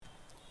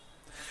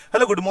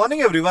Hello, good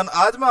morning everyone.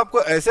 आज मैं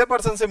आपको ऐसे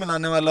पर्सन से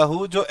मिलाने वाला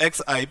हूँ जो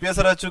एक्स आईपीएस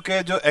रह चुके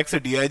हैं, जो एक्स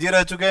डीआईजी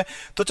रह चुके हैं।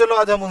 तो चलो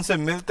आज हम उनसे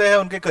मिलते हैं,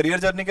 उनके करियर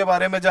जर्नी के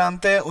बारे में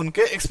जानते हैं,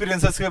 उनके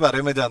एक्सपीरियंसेस के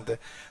बारे में जानते हैं।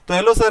 तो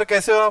हेलो सर,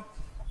 कैसे हो आप?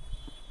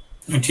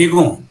 ठीक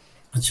हूँ।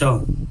 अच्छा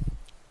हूँ।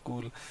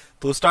 कूल।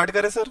 तो स्टार्ट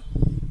करें सर।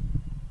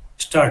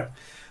 स्टार्ट।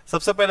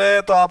 सबसे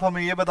पहले तो आप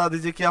हमें ये बता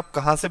दीजिए कि आप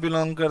कहाँ से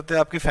बिलोंग करते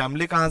हैं, आपकी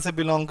फैमिली कहाँ से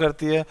बिलोंग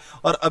करती है,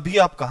 और अभी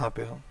आप कहाँ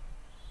पे हो?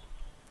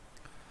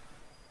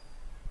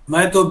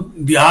 मैं तो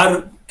बिहार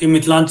के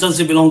मिथिलांचल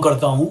से बिलोंग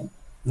करता हूँ,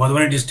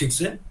 मधुबनी डिस्ट्रिक्ट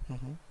से।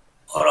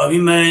 और अभी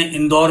मैं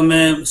इंदौर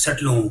में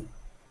सेटल हूँ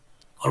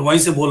और वहीं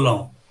से बोल रहा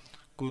हूँ।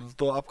 कूल।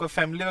 तो आपका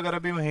फैमिली वगैरह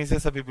भी वहीं से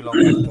सभी बिलोंग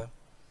करता है?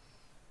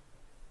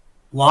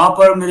 वहाँ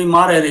पर मेरी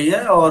माँ रह रही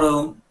है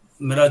और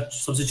मेरा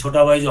सबसे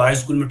छोटा भाई जो हाई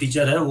स्कूल में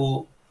टीचर है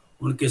वो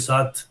उनके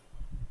साथ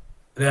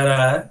रह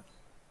रहा है।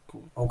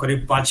 कूल। और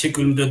करीब 5-6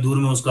 किलोमीटर दूर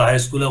में उसका हाई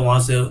स्कूल है, वहाँ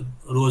से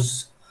रोज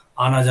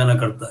आना जाना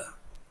करता है।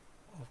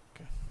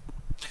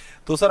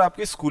 तो सर,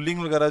 आपकी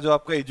स्कूलिंग वगैरह, जो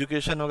आपका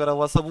एजुकेशन वगैरह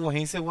हुआ, सब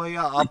वहीं से हुआ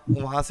या आप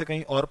वहां से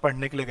कहीं और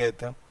पढ़ने के लिए गए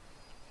थे?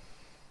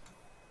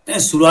 नहीं,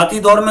 शुरुआती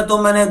दौर में तो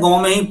मैंने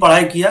गांव में ही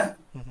पढ़ाई किया।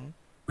 हम्म।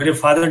 मेरे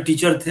फादर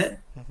टीचर थे,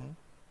 हम्म।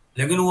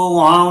 लेकिन वो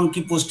वहाँ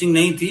उनकी पोस्टिंग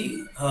नहीं थी।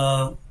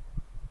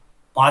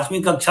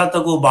 5वीं कक्षा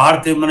तक वो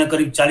बाहर थे, मैंने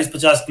करीब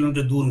 40-50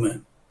 किलोमीटर दूर में।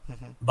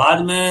 हम्म।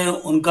 बाद में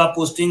उनका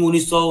पोस्टिंग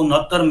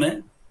 1969 में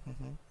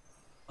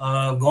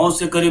हम्म। गांव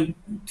से करीब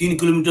 3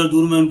 किलोमीटर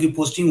दूर में उनकी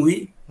पोस्टिंग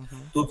हुई। हम्म।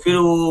 तो फिर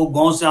वो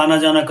गांव से आना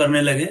जाना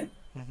करने लगे।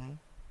 हम्म।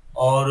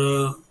 और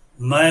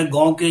मैं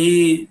गांव के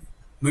ही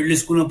मिडिल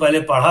स्कूल में पहले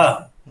पढ़ा।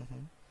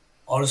 हम्म।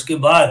 और उसके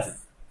बाद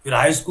फिर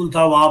हाई स्कूल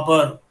था वहाँ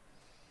पर,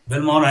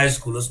 बेलमोहन हाई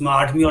स्कूल, उसमें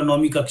 8वीं और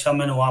 9वीं कक्षा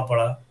मैंने वहाँ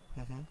पढ़ा।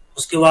 हम्म।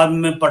 उसके बाद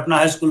मैं पटना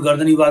हाई स्कूल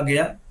गर्दनीबाग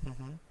गया।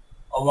 हम्म।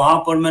 और वहां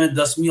पर मैंने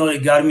 10वीं और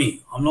 11वीं,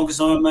 हम लोग के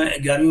समय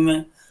में 11वीं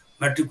में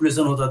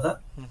मैट्रिकुलेशन होता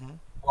था। हम्म।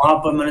 वहां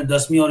पर मैंने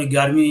 10वीं और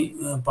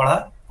 11वीं पढ़ा।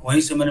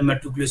 वहीं से मैंने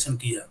मैट्रिकुलेशन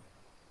किया।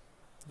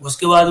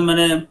 उसके बाद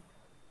मैंने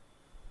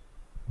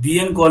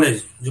बीएन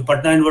कॉलेज, जो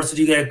पटना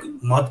यूनिवर्सिटी का एक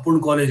महत्वपूर्ण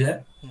कॉलेज है,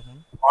 हम्म।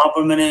 वहां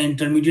पर मैंने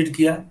इंटरमीडिएट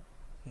किया।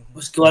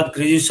 उसके बाद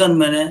ग्रेजुएशन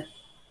मैंने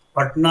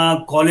पटना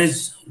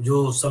कॉलेज,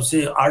 जो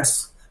सबसे आर्ट्स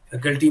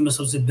फैकल्टी में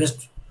सबसे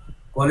बेस्ट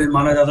कॉलेज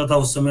माना जाता था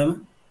उस समय में,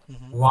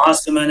 हम्म। वहां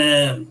से मैंने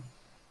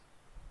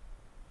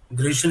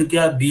ग्रेजुएशन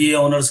किया, बीए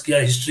ऑनर्स किया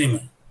हिस्ट्री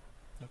में।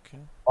 ओके।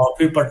 और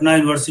फिर पटना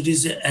यूनिवर्सिटी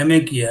से एमए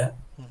किया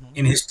hmm.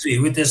 In history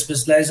with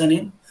specialisation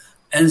in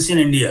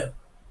ancient India.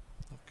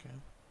 Okay.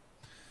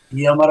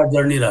 ये हमारा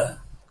जर्नी रहा है।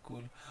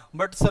 कूल।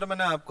 बट सर,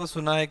 मैंने आपको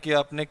सुना है कि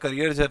आपने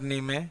करियर जर्नी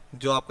में,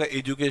 जो आपका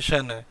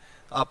एजुकेशन है,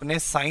 आपने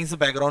साइंस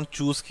बैकग्राउंड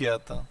चूज किया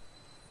था।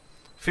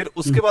 फिर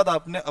उसके बाद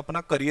आपने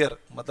अपना करियर,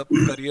 मतलब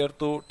करियर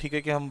तो ठीक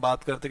है कि हम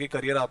बात करते कि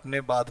करियर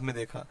आपने बाद में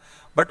देखा,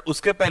 बट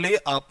उसके पहले ही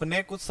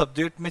आपने कुछ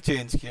सब्जेक्ट में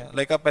चेंज किया।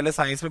 लाइक आप पहले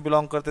साइंस में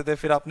बिलोंग करते थे,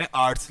 फिर आपने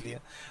आर्ट्स लिया।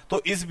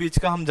 तो इस बीच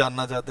का हम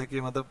जानना चाहते हैं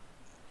कि मतलब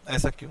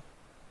ऐसा क्यों?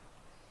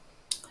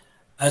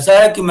 ऐसा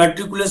है कि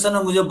मैट्रिकुलेशन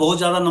में मुझे बहुत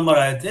ज्यादा नंबर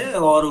आए थे।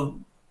 और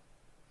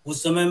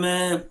उस समय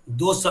में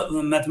दो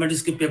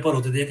मैथमेटिक्स के पेपर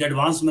होते थे, एक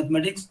एडवांस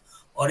मैथमेटिक्स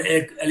और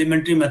एक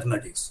एलिमेंट्री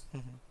मैथमेटिक्स।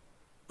 हम्म।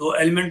 तो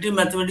एलिमेंट्री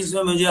मैथमेटिक्स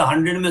में मुझे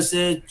 100 में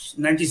से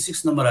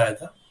 96 नंबर आया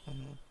था।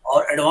 हम्म।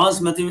 और एडवांस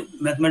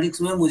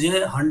मैथमेटिक्स में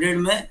मुझे 100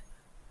 में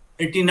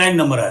 89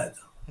 नंबर आया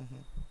था।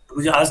 हम्म। तो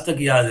मुझे आज तक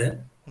याद है।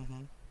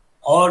 हम्म।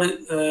 और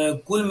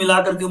कुल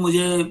मिलाकर के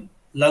मुझे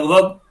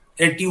लगभग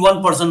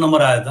 81%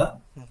 नंबर आया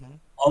था। हम्म।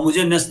 और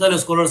मुझे नेशनल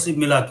स्कॉलरशिप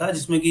मिला था,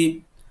 जिसमें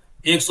कि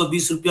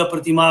 120 रुपया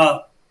प्रति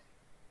माह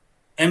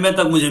एमए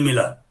तक मुझे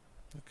मिला।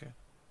 ओके।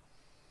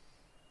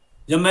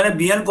 जब मैंने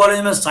बीएन कॉलेज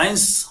में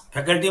साइंस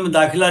फैकल्टी में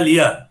दाखिला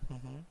लिया,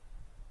 हम्म।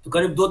 तो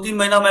करीब 2-3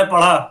 महीना मैं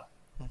पढ़ा।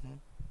 हम्म।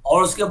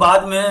 और उसके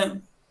बाद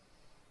में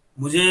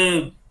मुझे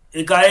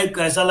एकाएक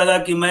ऐसा लगा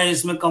कि मैं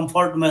इसमें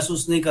कंफर्ट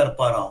महसूस नहीं कर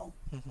पा रहा हूँ।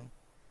 हम्म।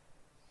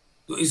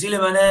 तो इसीलिए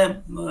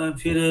मैंने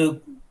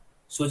फिर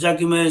सोचा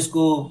कि मैं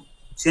इसको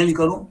चेंज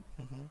करूं।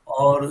 हम्म।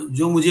 और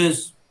जो मुझे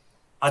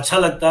अच्छा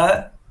लगता है,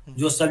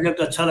 जो हम्म।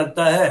 सब्जेक्ट अच्छा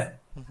लगता है,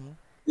 हम्म।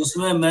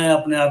 उसमें मैं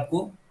अपने आप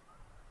को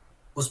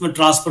उसमें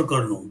ट्रांसफर कर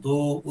लूं।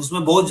 तो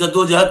उसमें बहुत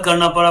जद्दोजहद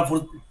करना पड़ा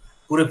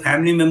पूरे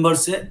फैमिली मेंबर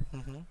से।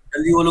 हम्म।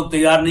 जल्दी वो लोग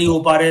तैयार नहीं हो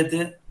पा रहे थे।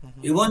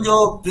 हम्म। इवन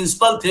जो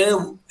प्रिंसिपल थे,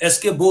 एस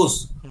के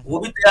बोस, वो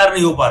हम्म। भी तैयार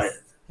नहीं हो पा रहे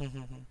थे।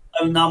 हम्म।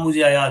 अभी नाम मुझे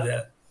याद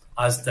है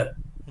आज तक।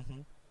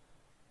 हम्म।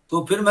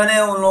 तो फिर मैंने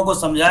उन लोगों को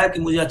समझाया कि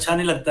मुझे अच्छा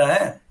नहीं लगता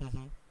है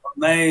हम्म। और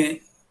मैं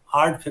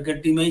आर्ट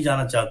फैकल्टी में ही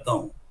जाना चाहता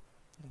हूँ।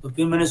 तो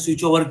फिर मैंने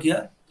स्विच ओवर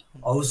किया।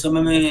 और उस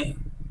समय में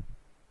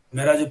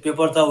मेरा जो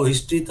पेपर था वो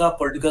हिस्ट्री था,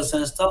 पॉलिटिकल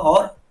साइंस था,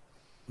 और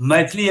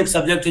मैथिली एक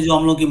सब्जेक्ट है जो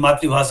हम लोग की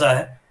मातृभाषा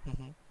है।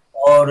 हम्म।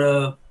 और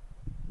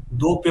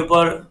दो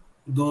पेपर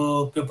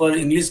दो पेपर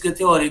इंग्लिश के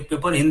थे और एक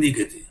पेपर हिंदी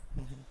के थे।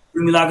 हम्म।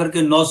 कुल मिलाकर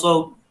के 900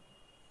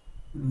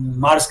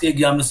 मार्क्स के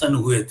एग्जामिनेशन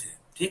हुए थे।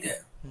 ठीक है।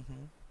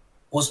 हम्म।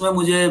 उसमें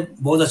मुझे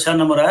बहुत अच्छा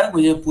नंबर आया।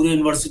 मुझे पूरे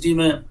यूनिवर्सिटी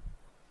में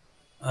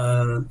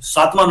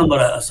 7वां नंबर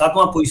आया,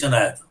 7वां पोजीशन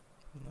आया था।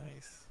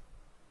 नाइस।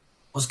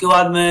 उसके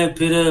बाद मैं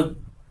फिर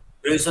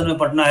ग्रेजुएशन में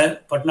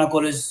पटना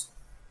कॉलेज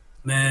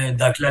में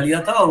दाखिला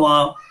लिया था। और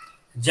वहाँ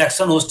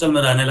जैक्सन हॉस्टल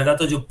में रहने लगा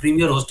था, जो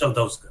प्रीमियर हॉस्टल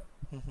था उसका।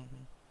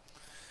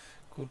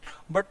 कूल।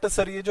 बट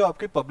सर ये जो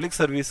आपकी पब्लिक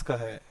सर्विस का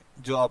है,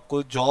 जो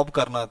आपको जॉब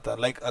करना था,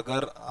 लाइक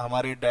अगर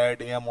हमारे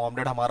डैड या मॉम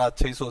डैड हमारा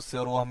अच्छा ही सोचते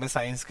हैं और वो हमें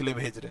साइंस के लिए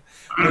भेज रहे हैं,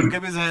 तो उनके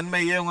भी जहन में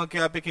ये होगा कि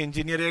आप एक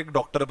इंजीनियर या एक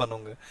डॉक्टर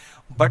बनोगे।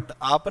 बट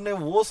आपने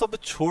वो सब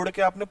छोड़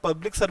के आपने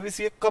पब्लिक सर्विस,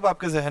 ये कब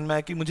आपके जहन में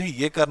आया कि मुझे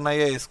ये करना है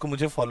या इसको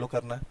मुझे फॉलो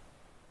करना है?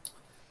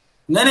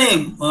 नहीं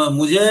नहीं,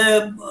 मुझे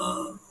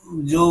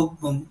जो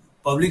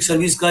पब्लिक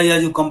सर्विस का या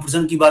जो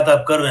कंपटीशन की बात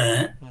आप कर रहे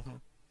हैं,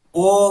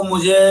 वो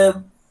मुझे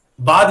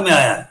बाद में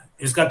आया।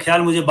 इसका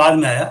ख्याल मुझे बाद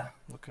में आया।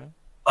 ओके।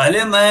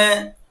 पहले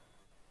मैं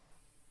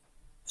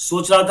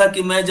सोच रहा था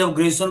कि मैं जब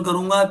ग्रेजुएशन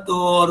करूंगा तो,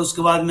 और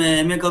उसके बाद मैं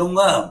एमए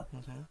करूंगा,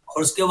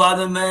 और उसके बाद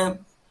में मैं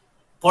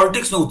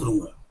पॉलिटिक्स में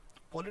उतरूंगा।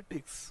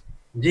 पॉलिटिक्स।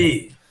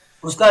 जी।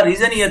 उसका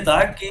रीजन ये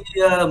था कि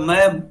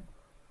मैं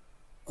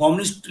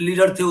कम्युनिस्ट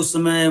लीडर थे उस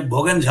समय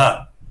भोगन झा,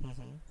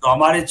 तो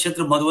हमारे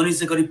क्षेत्र मधुबनी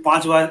से करीब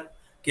 5 बार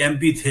के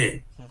एमपी थे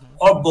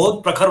और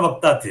बहुत प्रखर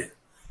वक्ता थे।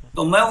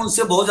 तो मैं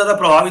उनसे बहुत ज्यादा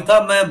प्रभावित था।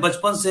 मैं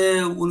बचपन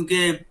से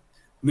उनके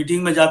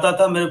मीटिंग में जाता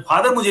था, मेरे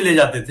फादर मुझे ले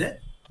जाते थे,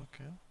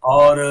 ओके।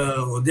 और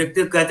वो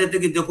देखते कहते थे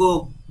कि देखो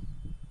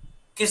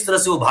किस तरह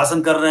से वो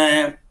भाषण कर रहे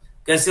हैं,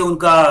 कैसे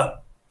उनका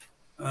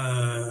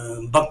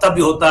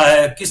वक्तव्य होता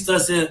है, किस तरह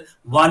से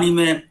वाणी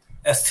में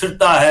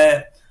स्थिरता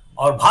है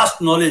और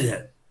भास्ट नॉलेज है।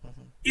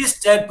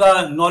 इस टाइप का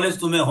नॉलेज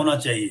तुम्हें होना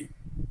चाहिए।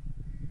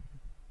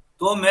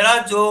 तो मेरा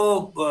जो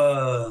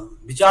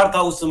विचार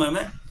था उस समय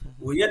में,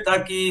 वो ये था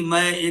कि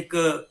मैं एक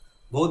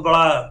बहुत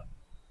बड़ा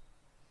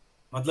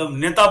मतलब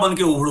नेता बन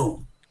के उभरूं।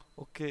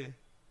 ओके।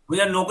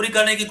 मुझे नौकरी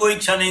करने की कोई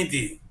इच्छा नहीं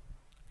थी।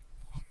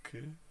 ओके।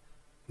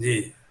 जी।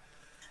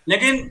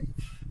 लेकिन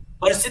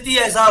परिस्थिति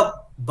ऐसा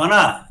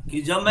बना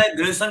कि जब मैं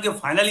ग्रेजुएशन के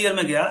फाइनल ईयर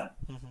में गया,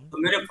 तो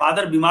मेरे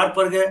फादर बीमार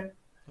पड़ गए,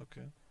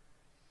 ओके।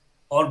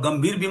 और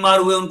गंभीर बीमार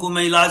हुए। उनको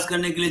मैं इलाज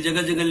करने के लिए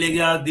जगह जगह ले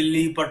गया,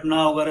 दिल्ली,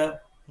 पटना वगैरह।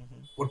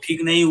 वो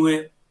ठीक नहीं हुए,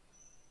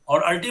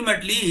 और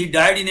अल्टीमेटली ही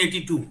डाइड इन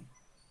 82।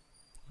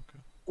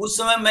 उस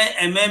समय मैं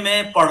एमए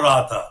में पढ़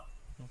रहा था,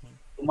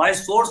 तो my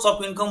source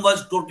of income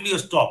was totally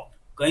stop.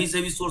 कहीं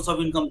से भी सोर्स ऑफ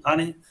इनकम था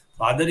नहीं,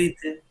 फादर ही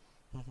थे।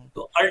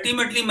 तो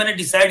अल्टीमेटली मैंने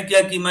डिसाइड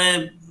किया कि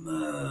मैं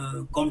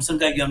कॉम्पिटिशन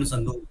का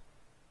एग्जामिनेशन दूं।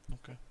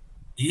 ओके।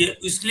 ये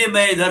इसलिए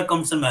मैं इधर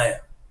कॉम्पिटिशन में आया।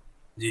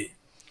 जी।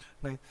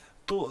 नहीं,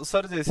 तो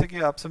सर जैसे कि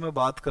आपसे मैं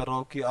बात कर रहा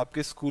हूँ कि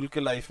आपके स्कूल के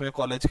लाइफ में,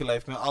 कॉलेज के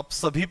लाइफ में, आप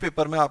सभी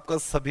पेपर में आपका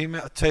सभी में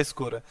अच्छा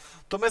स्कोर है,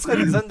 तो मैं इसका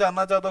रीजन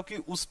जानना चाहता हूँ कि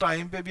उस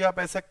टाइम पे भी आप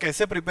ऐसा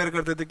कैसे प्रिपेयर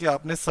करते थे कि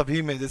आपने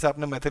सभी में, जैसे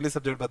आपने मैथिली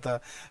सब्जेक्ट बताया,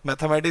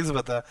 मैथमेटिक्स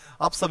बताया,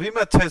 आप सभी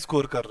में अच्छा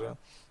स्कोर कर रहे हो,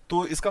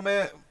 तो इसका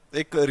मैं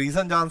एक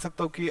रीजन जान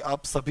सकता हूँ कि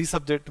आप सभी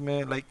सब्जेक्ट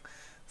में लाइक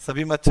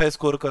सभी में अच्छा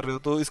स्कोर कर रहे हो,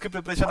 तो इसकी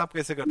प्रिपरेशन आप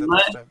कैसे करते थे मैं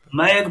उस टाइम पे?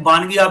 मैं एक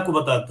वानगी आपको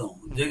बताता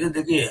हूँ। देखिए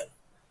देखिए,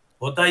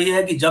 होता यह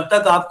है कि जब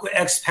तक आपको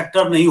एक्स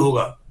फैक्टर नहीं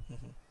होगा,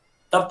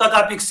 तब तक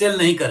आप एक्सेल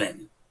नहीं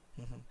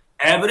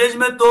करेंगे। एवरेज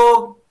में तो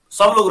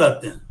सब लोग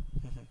रहते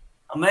हैं।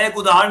 अब मैं एक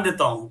उदाहरण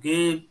देता हूं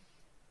कि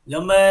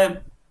जब मैं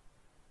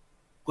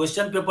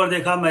क्वेश्चन पेपर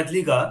देखा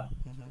मैथिली का,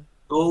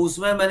 तो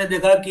उसमें मैंने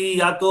देखा कि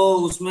या तो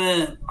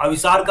उसमें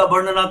अभिसार का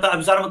वर्णन आता,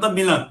 अभिसार मतलब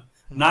मिलन,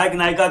 नायक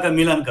नायिका का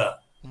मिलन का,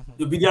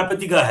 जो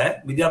विद्यापति का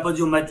है, विद्यापति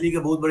जो मैथिली के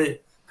बहुत बड़े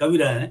कवि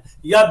रहे हैं,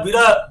 या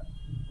विरह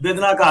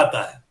वेदना का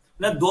आता है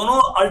ना, दोनों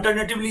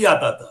अल्टरनेटिवली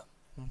आता था।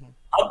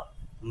 अब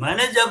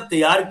मैंने जब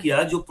तैयार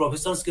किया, जो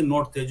प्रोफेसर्स के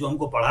नोट थे जो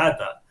हमको पढ़ाया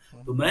था,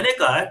 तो मैंने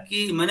कहा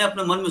कि मैंने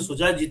अपने मन में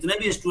सोचा जितने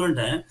भी स्टूडेंट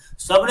हैं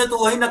सबने तो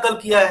वही नकल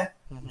किया है,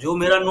 जो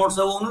मेरा नोट्स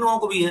है वो उन लोगों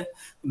को भी है,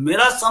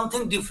 मेरा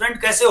समथिंग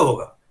डिफरेंट कैसे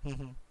होगा।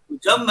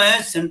 जब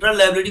मैं सेंट्रल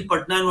लाइब्रेरी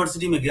पटना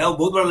यूनिवर्सिटी में गया, वो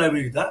बहुत बड़ा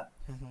लाइब्रेरी था,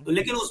 तो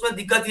लेकिन उसमें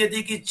दिक्कत ये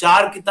थी कि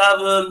 4 किताब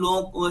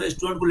लोगों को,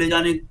 स्टूडेंट को ले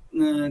जाने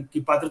की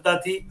पात्रता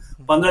थी,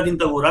 15 दिन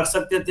तक वो रख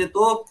सकते थे।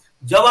 तो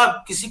जब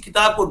आप किसी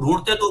किताब को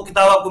ढूंढते तो वो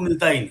किताब आपको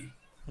मिलता ही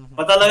नहीं।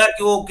 पता लगा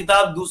कि वो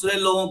किताब दूसरे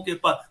लोगों के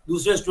पास,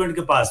 दूसरे स्टूडेंट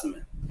के पास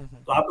में,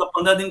 तो आपका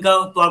 15 दिन का,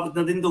 तो आप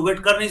इतना दिन तो वेट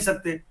कर नहीं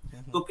सकते।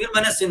 तो फिर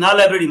मैंने सिन्हा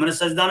लाइब्रेरी, मैंने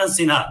सच्चिदानंद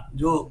सिन्हा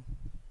जो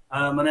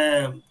मैंने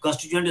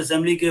कॉन्स्टिट्यूएंट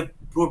असेंबली के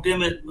प्रोटे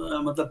में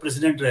मतलब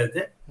प्रेसिडेंट रहे थे,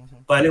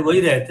 पहले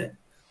वही रहे थे।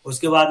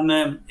 उसके बाद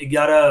में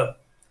 11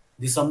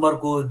 दिसंबर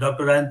को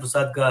डॉक्टर राजेंद्र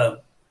प्रसाद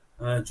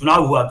का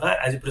चुनाव हुआ था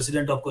as a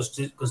president of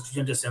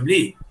constituent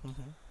assembly,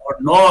 और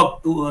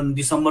 9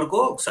 दिसंबर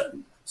को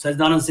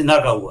सच्चिदानंद सिन्हा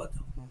का हुआ था।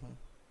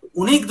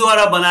 उन्हीं के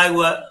द्वारा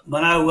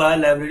बनाया हुआ है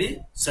लाइब्रेरी,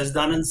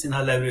 सच्चिदानंद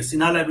सिन्हा लाइब्रेरी,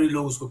 सिन्हा लाइब्रेरी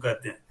लोग उसको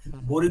कहते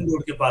हैं, बोरिंग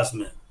रोड के पास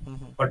में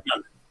पटना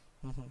में।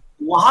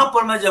 वहां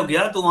पर मैं जब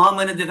गया तो वहां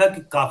मैंने देखा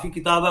कि काफी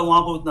किताब है,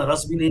 वहां पर उतना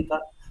रस भी नहीं था।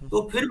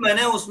 तो फिर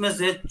मैंने उसमें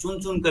से चुन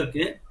चुन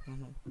करके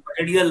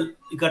मटेरियल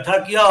इकट्ठा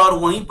किया, और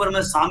वहीं पर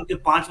मैं शाम के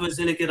 5 बजे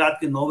से लेकर रात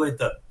के 9 बजे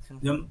तक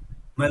जब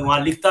मैं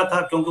वहां लिखता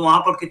था, क्योंकि वहां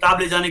पर किताब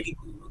ले जाने की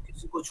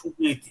किसी को छूट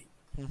नहीं थी,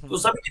 तो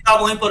सभी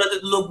किताब वहीं पर रहते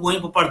थे, लोग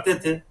वहीं पर पढ़ते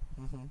थे।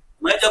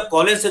 मैं जब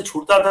कॉलेज से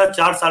छूटता था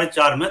 4,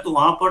 4:30 में, तो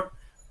वहां पर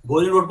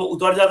बोरिंग रोड पर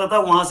उतर जाता था,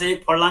 वहां से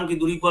 1 फरलांग की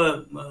दूरी पर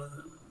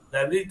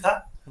लाइब्रेरी था,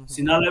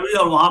 सिन्हा लाइब्रेरी,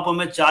 और वहां पर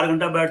मैं 4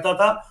 घंटा बैठता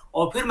था,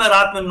 और फिर मैं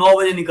रात में 9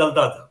 बजे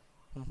निकलता था,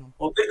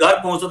 और फिर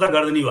घर पहुंचता था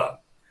गर्दनीबाग।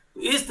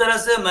 तो इस तरह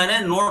से मैंने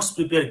नोट्स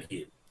प्रिपेयर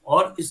किए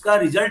और इसका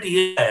रिजल्ट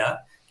ये आया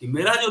कि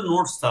मेरा जो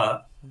नोट्स था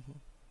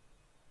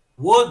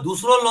वो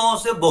दूसरों लोगों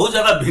से बहुत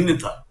ज्यादा भिन्न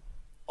था।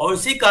 और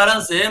इसी कारण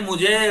से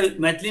मुझे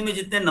मैथिली में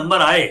जितने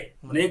नंबर आए,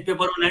 मैंने एक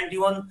पेपर में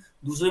 91,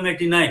 दूसरे में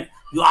 89,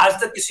 जो आज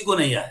तक किसी को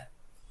नहीं आया।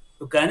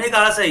 तो कहने का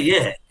आशय ये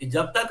है कि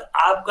जब तक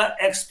आपका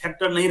एक्स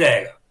फैक्टर नहीं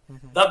रहेगा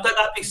तब तक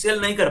आप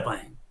एक्सेल नहीं कर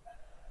पाएंगे।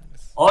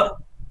 और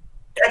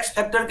एक्स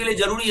फैक्टर के लिए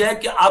जरूरी है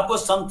कि आपको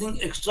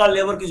समथिंग एक्स्ट्रा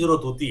लेवल की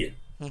जरूरत होती है।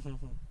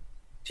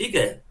 ठीक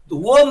है, तो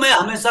वो मैं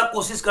हमेशा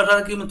कोशिश करता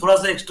था कि मैं थोड़ा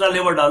सा एक्स्ट्रा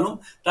लेवल डालूं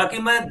ताकि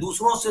मैं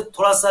दूसरों से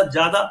थोड़ा सा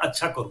ज्यादा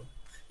अच्छा करूं।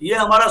 ये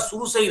हमारा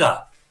शुरू से ही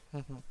रहा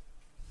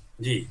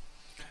जी।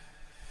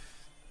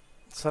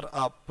 सर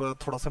आप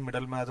थोड़ा सा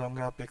मिडल में आ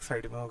जाओगे, आप एक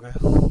साइड में हो गए।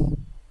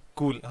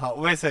 कूल, हाँ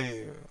वैसे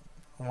ही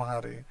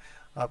वहां रहे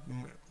आप,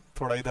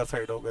 थोड़ा इधर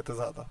साइड हो गए थे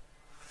ज्यादा,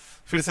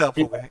 फिर से आप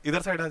हो गए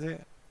इधर साइड आ जाए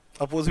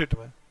अपोजिट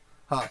में।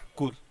 हाँ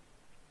कूल,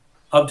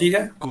 अब ठीक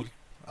है, कूल,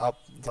 आप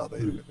ज्यादा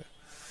ही रुके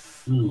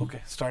थे। ओके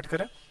स्टार्ट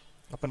करें,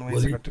 अपन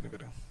वहीं से कंटिन्यू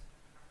करें।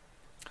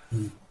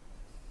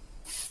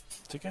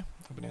 ठीक है,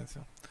 अपने से।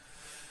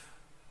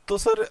 तो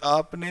सर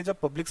आपने जब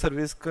पब्लिक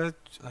सर्विस का,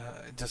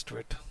 जस्ट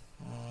वेट,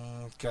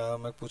 क्या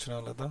मैं पूछने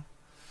वाला था,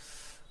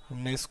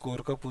 हमने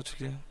स्कोर का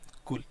पूछ लिया,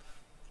 कूल।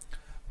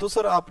 तो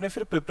सर आपने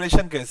फिर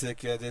प्रिपरेशन कैसे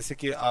किया? जैसे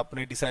कि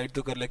आपने डिसाइड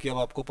तो कर लिया कि अब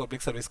आपको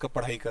पब्लिक सर्विस का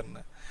पढ़ाई करना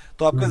है,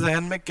 तो आपके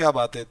जहन में क्या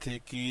बातें थी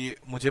कि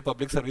मुझे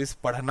पब्लिक सर्विस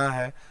पढ़ना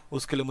है,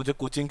 उसके लिए मुझे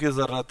कोचिंग की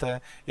जरूरत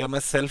है या मैं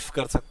सेल्फ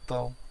कर सकता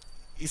हूँ?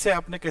 इसे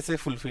आपने कैसे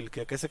फुलफिल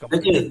किया, कैसे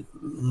कंप्लीट किया?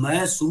 देखिए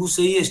मैं शुरू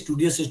से ही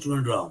स्टूडियस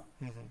स्टूडेंट रहा हूँ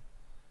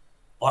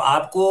और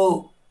आपको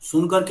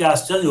सुनकर के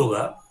आश्चर्य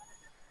होगा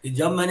कि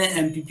जब मैंने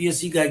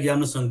एमपीपीएससी का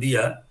एग्जामिनेशन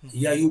दिया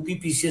या यूपी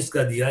पीसीएस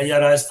का दिया या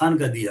राजस्थान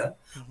का दिया,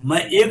 मैं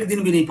एक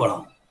दिन भी नहीं पढ़ा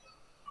हूं,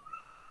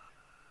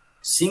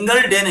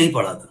 सिंगल डे नहीं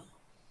पढ़ा था।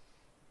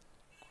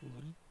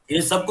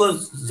 ये सबको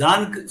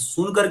जान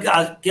सुन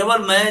करके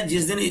केवल मैं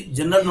जिस दिन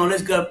जनरल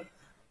नॉलेज का,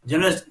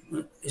 जनरल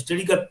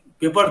स्टडी का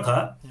पेपर था,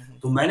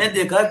 तो मैंने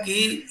देखा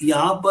कि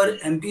यहाँ पर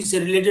एमपी से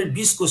रिलेटेड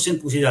 20 क्वेश्चन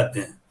पूछे जाते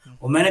हैं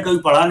और मैंने कभी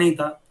पढ़ा नहीं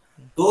था।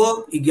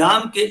 तो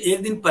एग्जाम के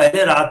एक दिन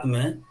पहले रात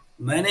में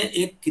मैंने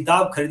एक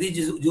किताब खरीदी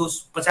जो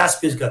 50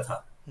 पेज का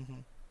था।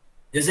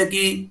 जैसे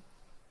कि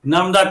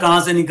नर्मदा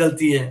कहाँ से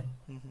निकलती है,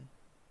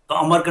 तो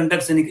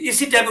अमरकंटक से निकल,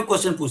 इसी टाइप के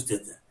क्वेश्चन पूछते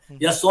थे।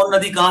 या सोन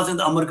नदी कहाँ से,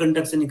 तो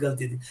अमरकंटक से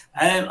निकलती थी।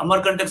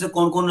 अमरकंटक से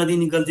कौन कौन नदी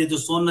निकलती है, तो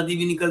सोन नदी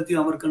भी निकलती है,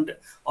 अमरकंटक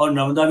और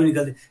नर्मदा भी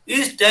निकलती है।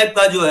 इस टाइप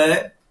का जो है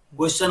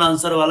क्वेश्चन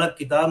आंसर वाला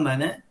किताब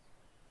मैंने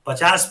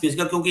 50 पेज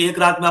का, क्योंकि एक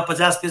रात में आप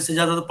 50 पेज से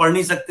ज्यादा तो पढ़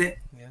नहीं सकते,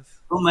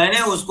 तो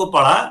मैंने उसको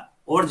पढ़ा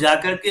और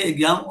जाकर के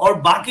एग्जाम, और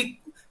बाकी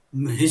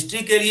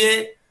हिस्ट्री के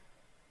लिए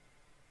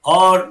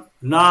और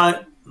ना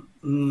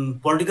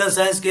पॉलिटिकल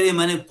साइंस के लिए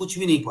मैंने कुछ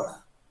भी नहीं पढ़ा।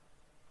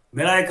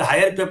 मेरा एक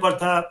हायर पेपर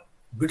था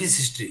ब्रिटिश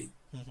हिस्ट्री।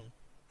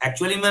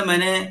 एक्चुअली में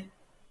मैंने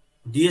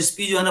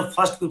डीएसपी जो है ना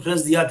फर्स्ट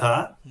प्रेफरेंस दिया था।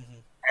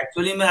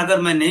 एक्चुअली में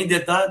अगर मैं नहीं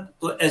देता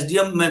तो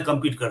एसडीएम में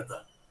कम्पीट करता,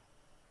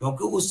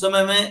 क्योंकि उस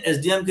समय में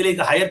एसडीएम के लिए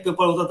एक हायर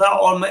पेपर होता था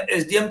और मैं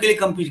एसडीएम के लिए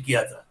कम्पीट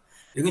किया था।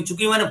 लेकिन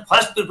चूंकि मैंने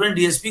फर्स्ट प्रेफरेंस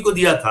डीएसपी को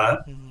दिया था,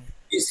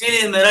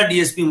 इसीलिए मेरा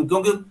डीएसपी,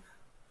 क्योंकि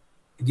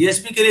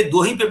डीएसपी के लिए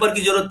 2 ही पेपर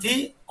की जरूरत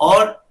थी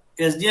और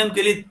एसडीएम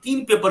के लिए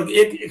 3 पेपर की,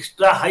 एक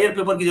एक्स्ट्रा हायर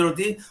पेपर की जरूरत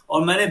थी,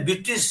 और मैंने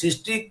ब्रिटिश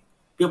हिस्ट्री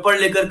पेपर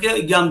लेकर के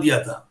एग्जाम दिया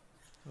था।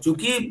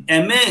 क्योंकि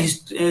एमए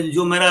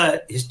जो मेरा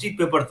हिस्ट्री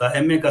पेपर था,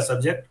 एमए का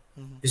सब्जेक्ट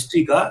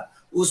हिस्ट्री का,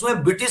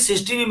 उसमें ब्रिटिश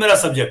हिस्ट्री भी मेरा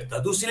सब्जेक्ट था,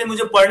 तो इसलिए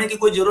मुझे पढ़ने की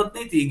कोई जरूरत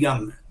नहीं थी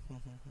एग्जाम में।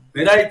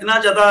 मेरा इतना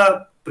ज्यादा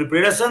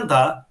प्रिपरेशन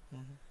था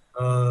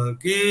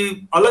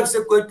कि अलग से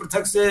कोई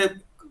पृथक से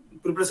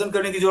प्रिपरेशन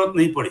करने की जरूरत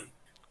नहीं पड़ी।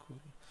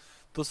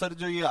 तो सर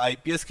जो ये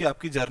आईपीएस की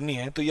आपकी जर्नी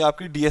है, तो ये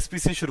आपकी डीएसपी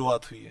से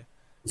शुरुआत हुई है?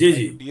 जी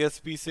जी।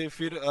 डीएसपी से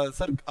फिर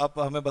सर आप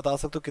हमें बता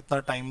सकते हो कितना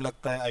टाइम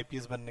लगता है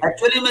आईपीएस बनने के?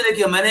 एक्चुअली में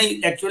देखिए,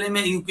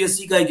 मैंने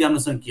यूपीएससी का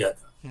एग्जामिनेशन किया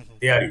था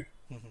तैयारी,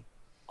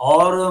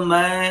 और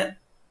मैं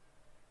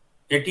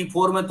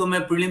 84 में तो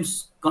मैं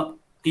प्रीलिम्स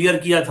क्लियर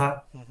किया था,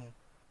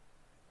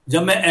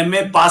 जब मैं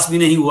एमए पास भी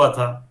नहीं हुआ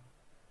था।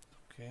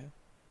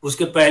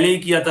 उसके पहले ही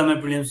किया था मैं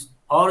प्रीलिम्स,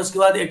 और उसके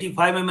बाद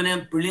 85 में मैंने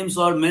प्रीलिम्स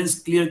और मेंस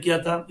क्लियर किया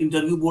था,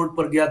 इंटरव्यू बोर्ड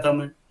पर गया था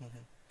मैं।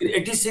 फिर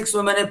 86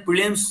 में मैंने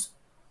प्रीलिम्स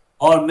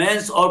और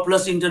मेंस और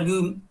प्लस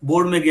इंटरव्यू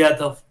बोर्ड में गया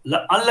था।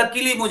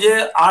 अनलकीली मुझे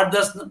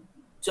 8-10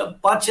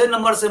 5-6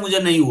 नंबर से मुझे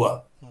नहीं हुआ,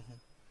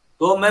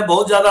 तो मैं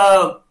बहुत ज्यादा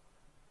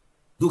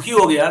दुखी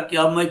हो गया कि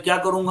अब मैं क्या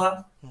करूंगा,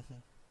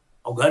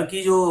 और घर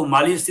की जो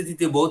माली स्थिति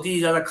थी बहुत ही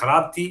ज्यादा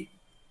खराब थी।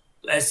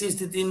 तो ऐसी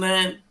स्थिति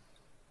में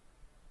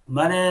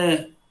मैंने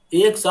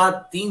एक साथ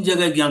 3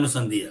 जगह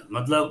एग्जामिनेशन दिया,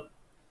 मतलब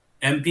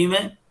एमपी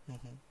में,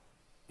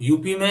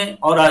 यूपी में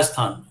और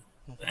राजस्थान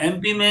में। तो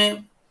एमपी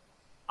में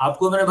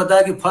आपको मैंने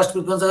बताया कि फर्स्ट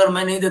प्रेफरेंस अगर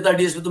मैं नहीं देता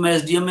डीएसपी तो मैं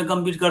एसडीएम में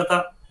कम्पीट करता,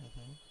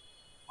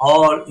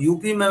 और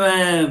यूपी में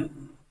मैं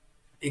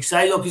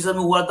एक्साइज ऑफिसर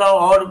में हुआ था,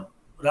 और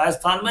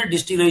राजस्थान में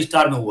डिस्ट्रिक्ट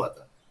रजिस्ट्रार में हुआ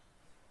था।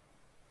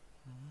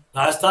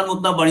 राजस्थान में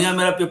उतना बढ़िया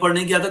मेरा पेपर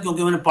नहीं किया था,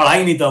 क्योंकि मैंने पढ़ा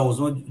ही नहीं था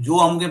उसमें, जो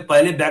हमके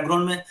पहले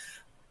बैकग्राउंड में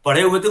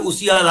पढ़े हुए थे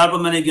उसी आधार पर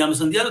मैंने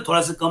एग्जामिनेशन दिया, तो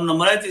थोड़ा सा कम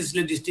नंबर आए थे,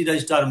 इसलिए डिस्ट्रिक्ट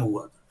रजिस्ट्रार में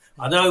हुआ था।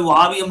 अदरवाइज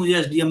वहां भी मुझे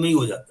एसडीएम में ही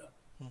हो जाता।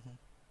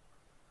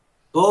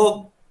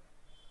 तो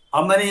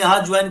अब मैंने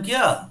यहाँ ज्वाइन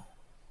किया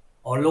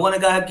और लोगों ने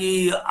कहा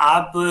कि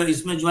आप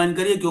इसमें ज्वाइन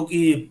करिए,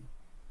 क्योंकि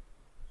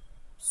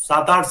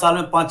 7-8 साल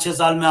में, 5-6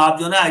 साल में आप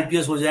जो है ना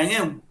आईपीएस हो जाएंगे,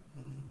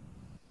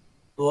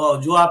 तो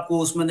जो आपको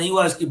उसमें नहीं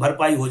हुआ इसकी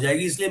भरपाई हो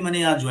जाएगी, इसलिए मैंने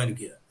यहाँ ज्वाइन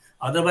किया,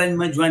 अदरवाइज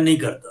मैं ज्वाइन नहीं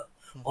करता।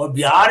 और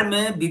बिहार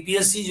में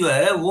बीपीएससी जो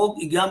है वो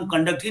एग्जाम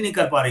कंडक्ट ही नहीं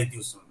कर पा रही थी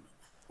उस समय,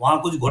 वहां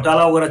कुछ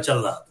घोटाला वगैरह चल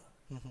रहा था,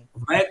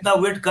 मैं इतना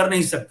वेट कर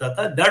नहीं सकता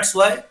था, that's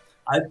why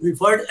I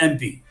preferred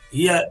MP.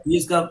 ये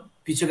इसका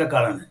पीछे का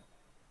कारण है।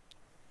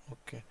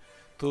 ओके,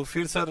 तो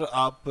फिर सर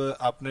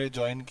आपने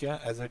ज्वाइन किया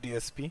as a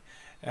DSP,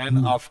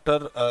 and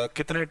after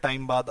कितने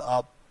टाइम बाद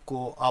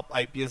आप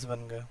आईपीएस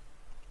बन गए,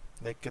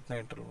 लाइक कितने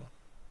इंटरवल?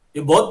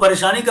 ये बहुत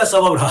परेशानी का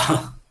सबब रहा।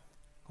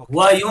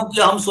 हुआ यूं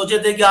कि हम सोचे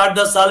थे कि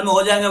 8-10 साल में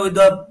हो जाएंगे विद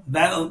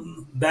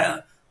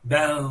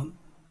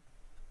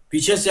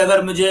पीछे से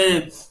अगर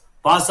मुझे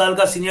 5 साल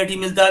का सीनियरिटी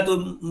मिलता है तो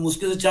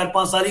मुश्किल से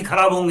 4-5 साल ही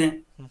खराब होंगे।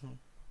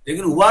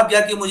 लेकिन हुआ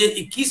क्या कि मुझे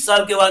 21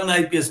 साल के बाद में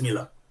आईपीएस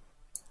मिला।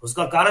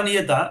 उसका कारण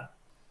ये था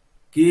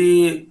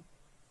कि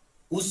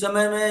उस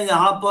समय में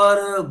यहाँ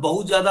पर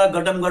बहुत ज्यादा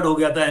गटमगट हो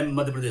गया था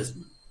मध्य प्रदेश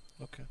में।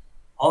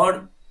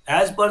 और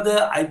एज पर द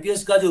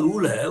आईपीएस का जो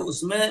रूल है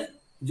उसमें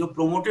जो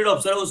प्रोमोटेड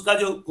अफसर है उसका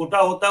जो कोटा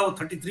होता है वो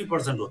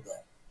 33% होता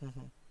है।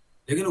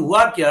 लेकिन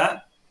हुआ क्या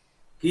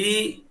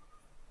कि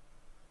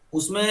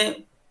उसमें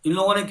इन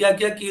लोगों ने क्या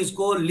किया कि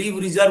इसको लीव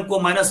रिजर्व को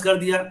माइनस कर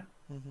दिया,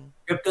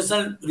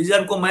 कैपिटेशन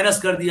रिजर्व को माइनस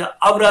कर दिया।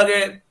 अब रह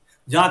गए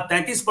जहां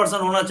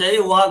 33% होना चाहिए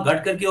वहां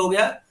घट करके हो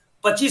गया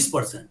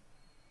 25%।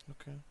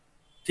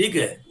 ठीक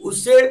है,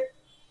 उससे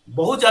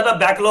बहुत ज्यादा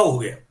बैकलॉग हो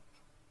गया।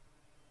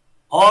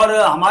 और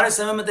हमारे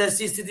समय में तो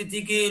ऐसी स्थिति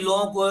थी कि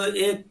लोगों को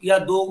 1 या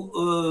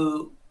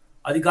 2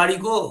 अधिकारी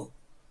को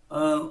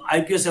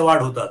आईपीएस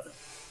अवार्ड होता था,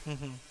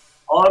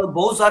 और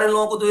बहुत सारे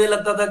लोगों को तो ये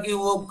लगता था कि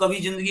वो कभी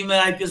जिंदगी में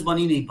आईपीएस बन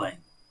ही नहीं पाए।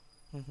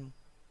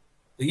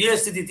 तो ये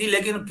स्थिति थी।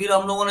 लेकिन फिर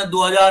हम लोगों ने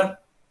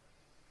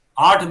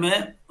 2008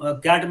 में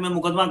कैट में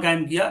मुकदमा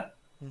कायम किया।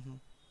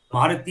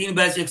 हमारे 3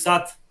 बैच एक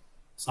साथ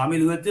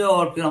शामिल हुए थे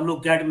और फिर हम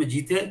लोग कैट में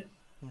जीते।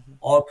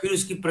 और फिर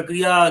उसकी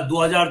प्रक्रिया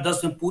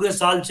 2010 में पूरे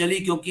साल चली,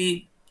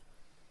 क्योंकि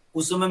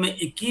उस समय में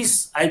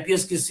 21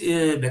 आईपीएस की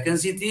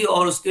वैकेंसी थी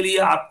और उसके लिए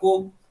आपको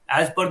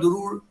एज पर द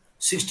रूल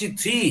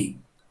 63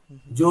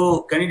 जो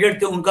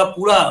कैंडिडेट थे उनका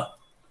पूरा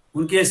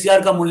उनके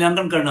एसीआर का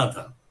मूल्यांकन करना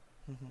था,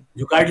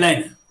 जो गाइडलाइन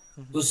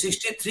है। तो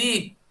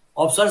 63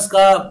 ऑफिसर्स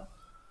का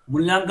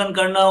मूल्यांकन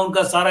करना,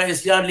 उनका सारा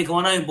एसीआर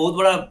लिखवाना एक बहुत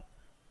बड़ा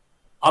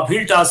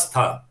अपहिल टास्क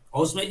था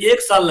और उसमें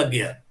 1 साल लग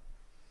गया।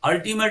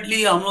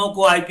 अल्टीमेटली हम लोगों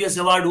को आईपीएस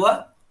अवार्ड हुआ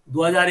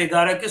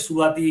 2011 के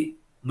शुरुआती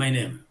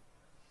महीने में।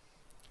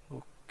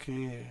 ओके,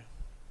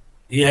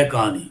 ये है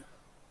कहानी।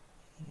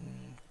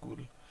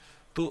 कूल।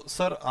 तो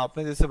सर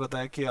आपने जैसे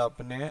बताया कि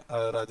आपने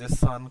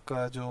राजस्थान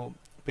का जो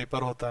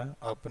पेपर होता है,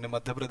 आपने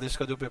मध्य प्रदेश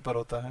का जो पेपर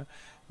होता है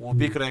वो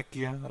भी क्रैक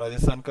किया,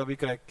 राजस्थान का भी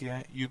क्रैक किया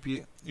है,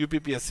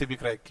 यूपीपीएससी भी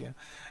क्रैक किया,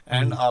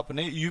 एंड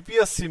आपने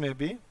यूपीएससी में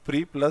भी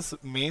pre plus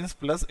mains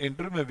plus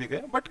interview में भी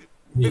गए, but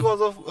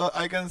because of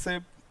I can say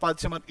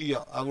 5-6 month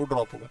वो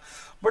ड्रॉप होगा।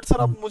 बट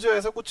सर आप मुझे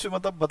ऐसा कुछ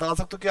मतलब बता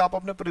सकते हो कि आप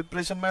अपने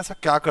प्रिपरेशन में ऐसा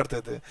क्या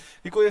करते थे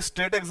कि कोई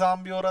स्टेट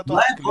एग्जाम भी हो रहा है तो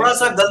मैं थोड़ा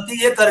सा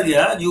गलती ये कर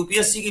गया,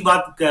 यूपीएससी की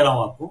बात कह रहा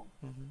हूँ आपको।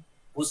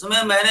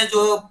 उसमें मैंने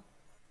जो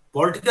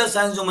पॉलिटिकल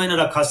साइंस जो मैंने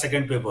रखा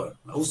सेकंड पेपर,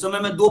 उस समय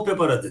में 2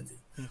 पेपर रहते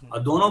थे और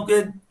दोनों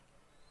के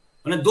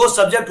मैंने 2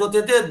 सब्जेक्ट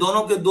होते थे,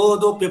 दोनों के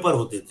 2-2 पेपर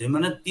होते थे।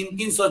 मैंने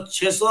 300,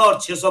 600 और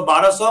 600,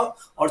 1200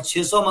 और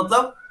 600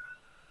 मतलब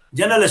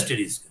जनरल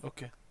स्टडीज।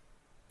 ओके,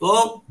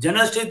 तो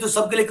जनरल स्टडीज तो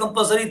सबके लिए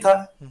कंपलसरी था,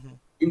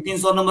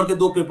 300 नंबर के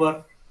 2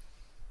 पेपर।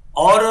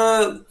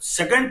 और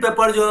सेकंड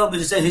पेपर जो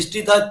जैसे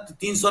हिस्ट्री था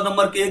 300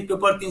 नंबर के 1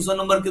 पेपर, 300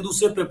 नंबर के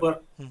दूसरे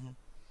पेपर।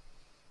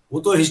 वो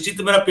तो हिस्ट्री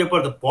तो मेरा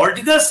पेपर था।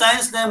 पॉलिटिकल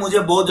साइंस ने मुझे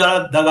बहुत ज्यादा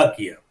दगा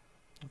किया,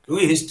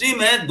 क्योंकि हिस्ट्री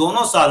में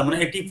दोनों साल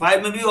मैंने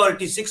 85 में भी और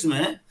 86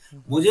 में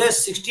मुझे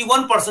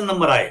 61%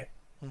 नंबर आए,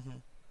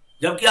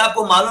 जबकि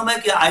आपको मालूम है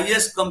कि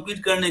आईएएस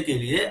कंप्लीट करने के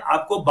लिए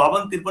आपको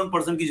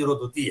 52-53% की जरूरत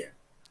होती है।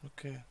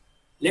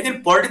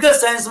 लेकिन पॉलिटिकल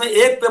साइंस में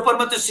एक पेपर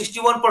में तो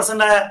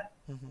 61% आया,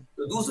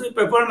 तो दूसरे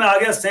पेपर में आ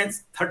गया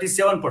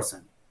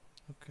 37%।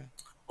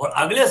 और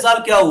अगले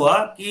साल क्या हुआ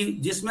कि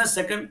जिसमें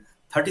सेकंड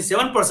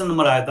 37%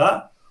 नंबर आया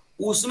था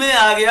उसमें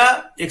आ गया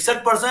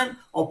 61%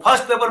 और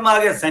फर्स्ट पेपर में आ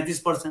गया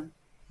 37%।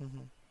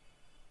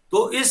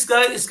 तो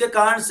इसके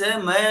कारण से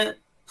मैं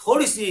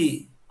थोड़ी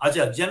सी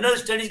जनरल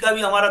स्टडीज का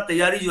भी हमारा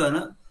तैयारी जो है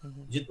ना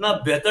जितना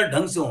बेहतर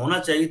ढंग से होना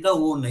चाहिए था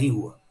वो नहीं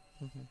हुआ।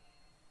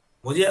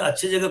 मुझे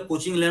अच्छे जगह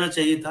कोचिंग लेना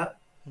चाहिए था,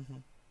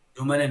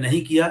 जो मैंने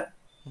नहीं किया,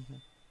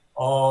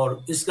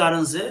 और इस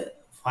कारण से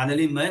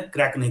फाइनली मैं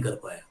क्रैक नहीं कर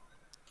पाया।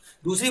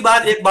 दूसरी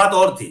बात, एक बात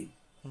और थी,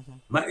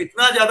 मैं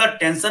इतना ज्यादा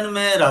टेंशन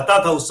में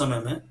रहता था उस समय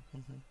में,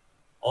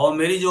 और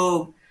मेरी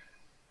जो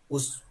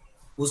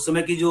उस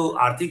समय की जो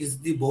आर्थिक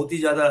स्थिति बहुत ही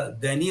ज्यादा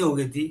दयनीय हो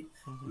गई थी।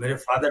 मेरे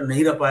फादर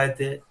नहीं रह पाए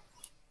थे,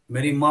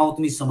 मेरी माँ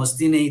उतनी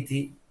समझती नहीं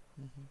थी,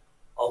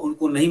 और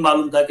उनको नहीं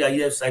मालूम था कि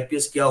आईएएस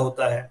आईपीएस क्या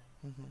होता है।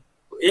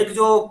 तो एक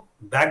जो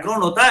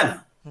बैकग्राउंड होता है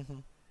ना,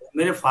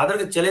 मेरे फादर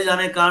के चले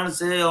जाने के कारण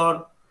से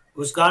और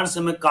उस कारण से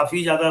मैं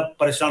काफी ज्यादा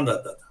परेशान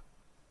रहता था।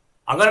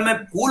 अगर मैं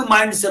कूल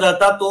माइंड से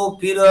रहता तो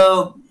फिर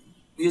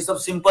ये सब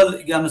सिंपल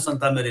एग्जामिनेशन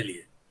था मेरे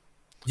लिए,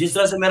 जिस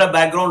तरह से मेरा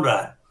बैकग्राउंड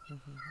रहा है।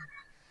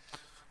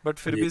 बट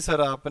फिर जी। भी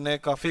सर आपने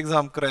काफी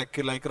एग्जाम क्रैक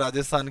किया, लाइक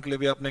राजस्थान के लिए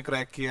भी आपने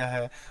क्रैक किया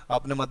है,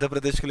 आपने मध्य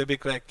प्रदेश के लिए भी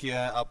क्रैक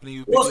किया है, आपने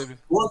यूपी वो के लिए भी।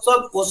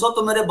 वो सब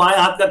तो मेरे बाएं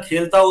हाथ का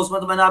खेल था। उसमें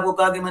तो मैंने आपको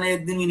कहा कि मैंने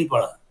एक दिन भी नहीं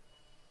पढ़ा।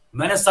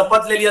 मैंने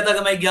शपथ ले लिया था कि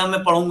मैं एग्जाम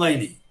में पढ़ूंगा ही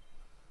नहीं।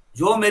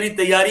 जो मेरी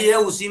तैयारी है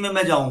उसी में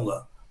मैं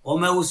जाऊंगा, और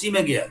मैं उसी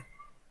में गया।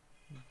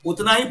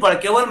 उतना ही पढ़,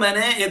 केवल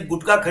मैंने एक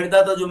गुटखा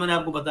खरीदा था जो मैंने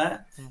आपको बताया,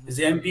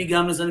 जैसे एमपी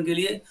एग्जामिनेशन के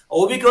लिए, और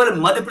वो भी केवल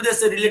मध्य प्रदेश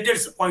से रिलेटेड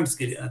पॉइंट्स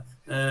के लिए,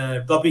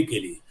 टॉपिक के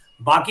लिए।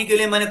 बाकी के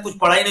लिए मैंने कुछ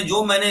पढ़ा ही नहीं।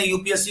 जो मैंने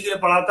यूपीएससी के लिए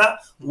पढ़ा था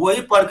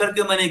वही पढ़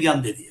करके मैंने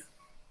एग्जाम दे दिया।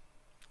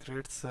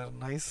 Great sir,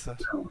 nice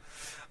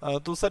sir.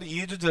 तो सर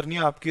ये जो जर्नी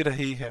आपकी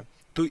रही है,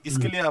 तो इसके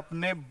हम्म। लिए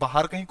आपने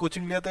बाहर कहीं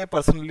कोचिंग लिया था या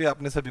पर्सनली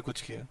आपने सभी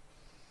कुछ किया?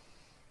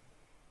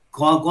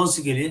 कौन कौन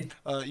सी के लिए?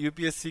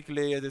 यूपीएससी के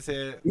लिए या जैसे।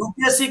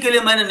 यूपीएससी के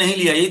लिए मैंने नहीं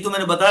लिया। यही तो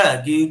मैंने बताया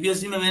कि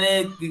यूपीएससी में मैंने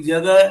एक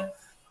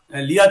जगह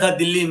लिया था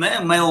दिल्ली में।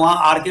 मैं वहाँ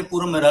आरके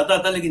पुरम में रहता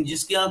था, लेकिन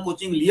जिसके यहाँ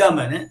कोचिंग लिया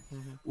मैंने,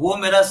 वो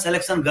मेरा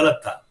सिलेक्शन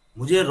गलत था।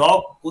 मुझे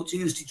रॉक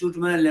कोचिंग इंस्टीट्यूट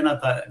में लेना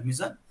था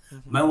एडमिशन,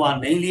 मैं वहां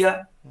नहीं लिया।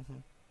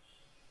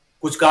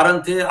 कुछ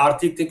कारण थे,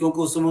 आर्थिक थे,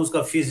 क्योंकि उस समय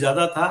उसका फीस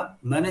ज्यादा था।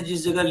 मैंने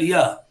जिस जगह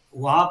लिया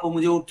वहां पर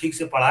मुझे वो ठीक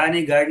से पढ़ाया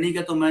नहीं, गाइड नहीं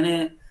किया, तो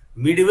मैंने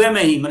मिडवे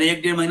में ही, मैंने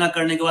 1 डेढ़ महीना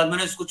करने के बाद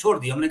मैंने इसको छोड़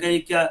दिया। मैंने कहा ये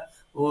क्या,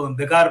 वो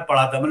बेकार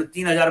पढ़ा था। मैंने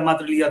 3,000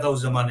 मात्र लिया था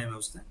उस जमाने में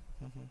उसने।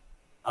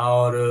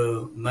 और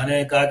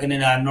मैंने कहा कि नहीं,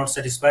 आई एम नॉट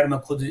सेटिस्फाइड। मैं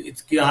खुद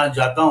इसके यहाँ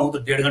जाता हूँ तो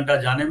 1.5 घंटा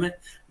जाने में,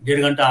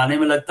 1.5 घंटा आने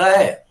में लगता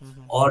है,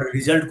 और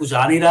रिजल्ट कुछ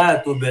आ नहीं रहा है,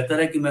 तो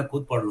बेहतर है कि मैं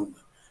खुद पढ़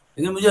लूंगा।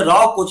 लेकिन मुझे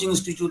रॉ कोचिंग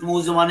इंस्टीट्यूट में,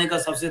 उस जमाने का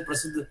सबसे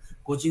प्रसिद्ध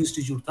कोचिंग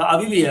इंस्टीट्यूट था,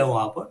 अभी भी है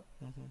वहां पर,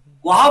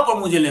 वहां पर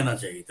मुझे लेना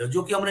चाहिए था,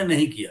 जो कि हमने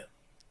नहीं किया।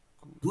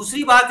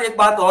 दूसरी बात, एक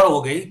बात और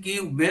हो गई कि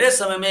मेरे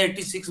समय में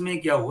 86 में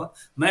क्या हुआ,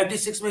 मैं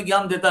 86 में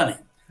एग्जाम देता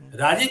नहीं।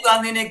 राजीव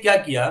गांधी ने क्या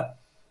किया,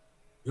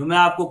 जो मैं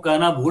आपको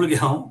कहना भूल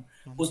गया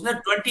हूं, उसने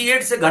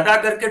 28 से घटा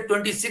करके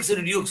 26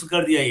 रिड्यूस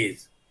कर दिया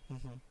एज।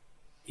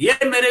 ये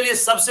मेरे लिए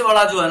सबसे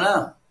बड़ा जो है ना,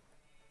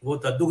 वो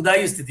था,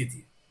 दुखदाई स्थिति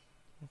थी।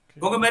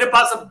 क्योंकि मेरे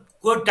पास अब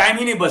कोई टाइम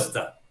ही नहीं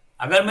बचता।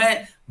 अगर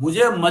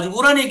मुझे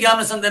मजबूरन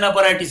एग्जामिनेशन देना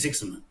पड़ा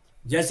 86 में,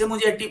 जैसे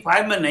मुझे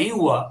 85 में नहीं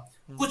हुआ,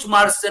 कुछ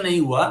मार्क्स से नहीं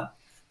हुआ,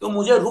 तो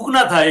मुझे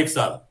रुकना था 1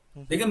 साल।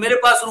 लेकिन मेरे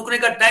पास रुकने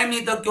का टाइम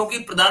नहीं था, क्योंकि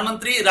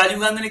प्रधानमंत्री राजीव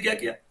गांधी ने क्या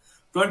किया,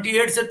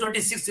 28 से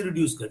 26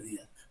 रिड्यूस कर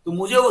दिया। तो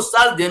मुझे उस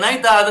साल देना ही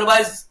था,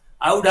 otherwise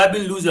I would have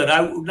been loser,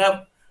 I would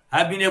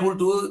have been able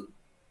to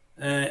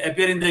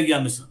appear in the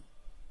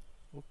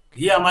examination.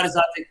 ये हमारे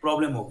साथ एक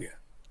प्रॉब्लम हो गया।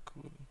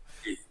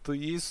 तो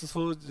ये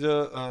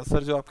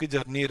सर जो आपकी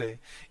जर्नी रही,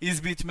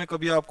 इस बीच में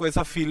कभी आपको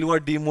ऐसा फील हुआ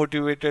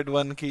डीमोटिवेटेड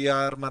वन कि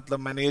यार मतलब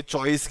मैंने ये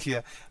चॉइस किया,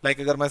 लाइक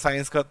अगर मैं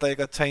साइंस करता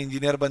एक अच्छा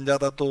इंजीनियर बन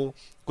जाता तो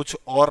कुछ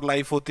और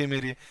लाइफ होती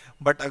मेरी,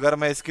 बट अगर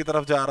मैं इसकी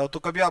तरफ जा रहा हूँ, तो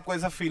कभी आपको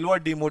ऐसा फील हुआ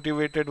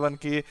डीमोटिवेटेड वन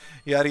कि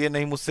यार ये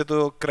नहीं, मुझसे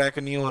तो क्रैक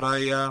नहीं हो रहा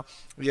है, या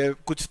ये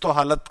कुछ तो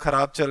हालत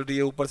खराब चल रही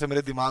है, ऊपर से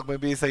मेरे दिमाग में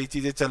भी सही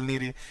चीजें चल नहीं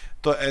रही,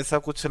 तो ऐसा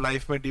कुछ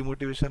लाइफ में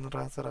डीमोटिवेशन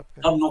रहा सर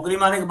आपके? अब नौकरी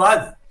में आने के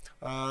बाद,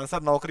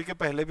 सर नौकरी के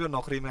पहले भी और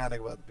नौकरी में आने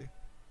के बाद भी?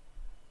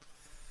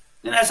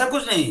 नहीं, ऐसा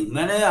कुछ नहीं।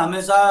 मैंने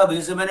हमेशा,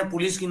 जैसे मैंने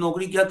पुलिस की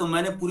नौकरी किया तो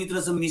मैंने पूरी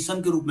तरह से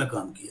मिशन के रूप में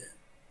काम किया है।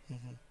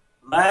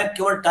 मैं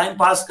केवल टाइम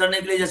पास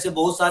करने के लिए, जैसे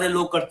बहुत सारे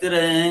लोग करते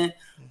रहे हैं,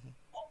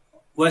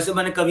 वैसे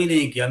मैंने कभी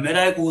नहीं किया।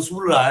 मेरा एक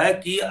उसूल रहा है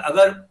कि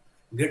अगर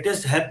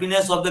greatest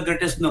happiness of the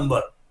greatest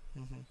number,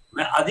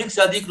 मैं अधिक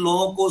से अधिक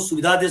लोगों को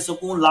सुविधा दे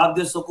सकूं, लाभ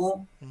दे सकूं,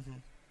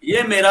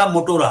 ये मेरा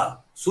मोटो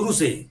रहा शुरू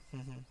से ही,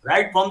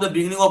 right from the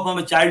beginning of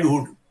my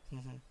childhood.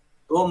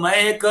 तो मैं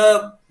एक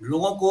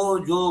लोगों को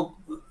जो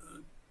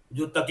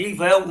जो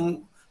तकलीफ है,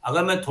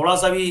 अगर मैं थोड़ा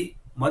सा भी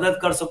मदद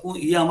कर सकूं,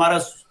 ये हमारा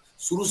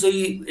शुरू से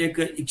ही एक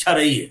इच्छा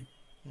रही है।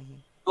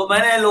 तो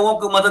मैंने लोगों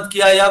को मदद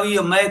किया। या भी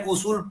मैं एक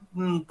उसूल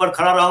पर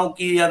खड़ा रहा हूं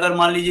कि अगर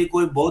मान लीजिए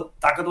कोई बहुत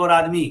ताकतवर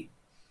आदमी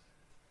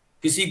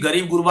किसी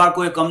गरीब गुरबा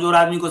को, एक कमजोर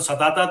आदमी को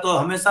सताता, तो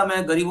हमेशा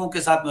मैं गरीबों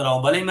के साथ में रहा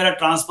हूं। भले ही मेरा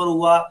ट्रांसफर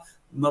हुआ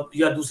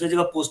या दूसरे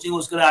जगह पोस्टिंग,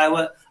 उसके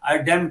लिए आई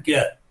डैम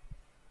केयर,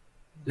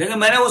 लेकिन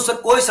मैंने उससे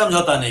कोई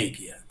समझौता नहीं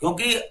किया।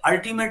 क्योंकि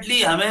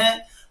अल्टीमेटली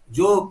हमें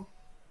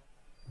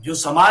जो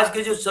समाज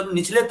के जो सब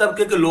निचले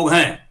तबके के लोग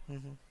हैं,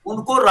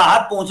 उनको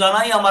राहत पहुंचाना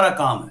ही हमारा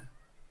काम है।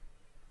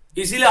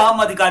 इसीलिए हम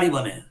अधिकारी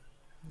बने हैं।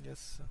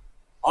 यस।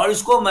 और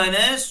इसको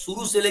मैंने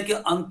शुरू से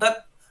लेकर अंत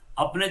तक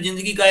अपने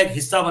जिंदगी का एक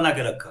हिस्सा बना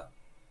के रखा।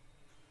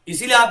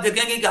 इसीलिए आप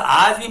देखेंगे कि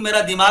आज भी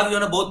मेरा दिमाग जो है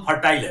ना, बहुत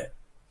फर्टाइल है।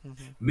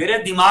 मेरे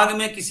दिमाग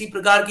में किसी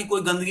प्रकार की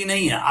कोई गंदगी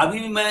नहीं है। अभी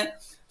भी मैं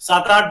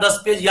 7 8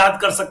 10 पेज याद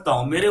कर सकता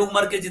हूं। मेरे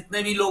उम्र के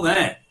जितने भी लोग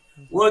हैं,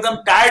 वो एकदम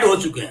टायर्ड हो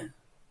चुके हैं,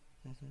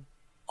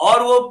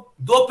 और वो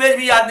 2 पेज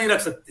भी याद नहीं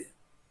रख सकते।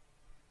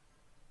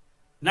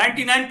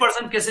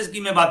 99% केसेस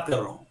की मैं बात कर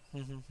रहा हूं।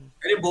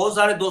 मेरे बहुत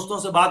सारे दोस्तों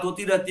से बात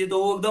होती रहती है,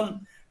 तो वो एकदम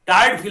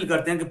टायर्ड फील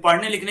करते हैं कि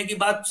पढ़ने लिखने की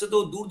बात से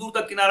तो दूर दूर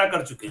तक किनारा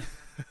कर चुके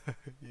हैं।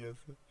 yes.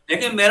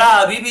 लेकिन मेरा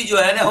अभी भी जो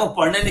है ना, वो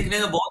पढ़ने लिखने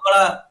में बहुत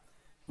बड़ा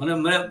मतलब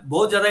मैं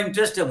बहुत ज्यादा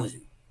इंटरेस्ट है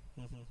मुझे।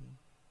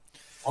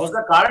 और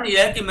उसका कारण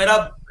यह है कि मेरा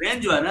ब्रेन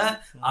जो है ना,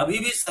 अभी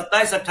भी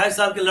 27-28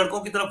 साल के लड़कों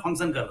की तरफ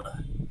फंक्शन कर रहा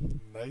है।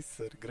 Nice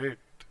sir, great.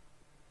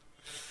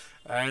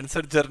 And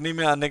sir journey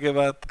में आने के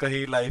बाद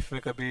कहीं लाइफ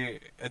में कभी,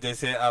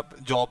 जैसे आप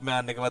जॉब में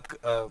आने के बाद,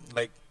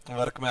 लाइक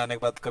वर्क में आने के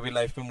बाद कभी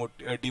लाइफ में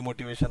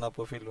डिमोटिवेशन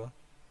आपको फील हुआ?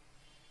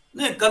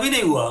 नहीं, कभी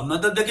नहीं हुआ।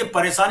 मतलब देखिए,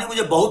 परेशानी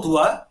मुझे बहुत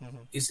हुआ,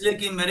 इसलिए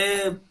कि मेरे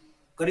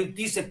करीब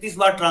 30-31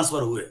 बार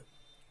ट्रांसफर हुए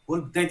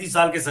कुल 33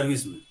 साल के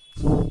सर्विस में।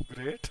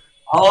 ग्रेट।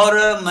 और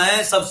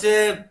मैं सबसे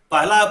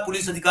पहला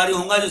पुलिस अधिकारी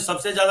होऊंगा जो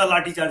सबसे ज्यादा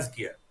लाठीचार्ज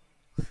किया।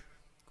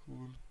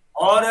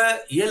 और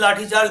ये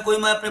लाठीचार्ज कोई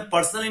मैं अपने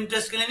पर्सनल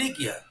इंटरेस्ट के लिए नहीं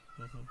किया,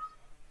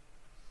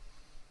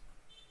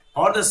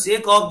 और the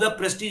sake of the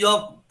prestige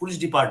of police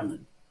department.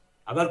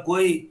 अगर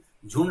कोई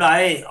झुंड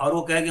आए और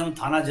वो कहे कि हम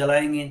थाना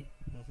जलाएंगे,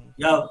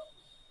 या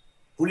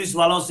पुलिस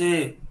वालों से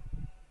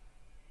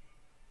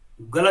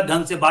गलत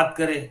ढंग से बात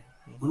करे,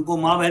 उनको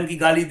माँ बहन की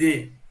गाली दे,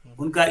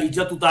 उनका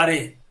इज्जत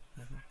उतारे,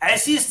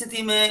 ऐसी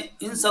स्थिति में,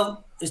 इन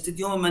सब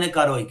स्थितियों में मैंने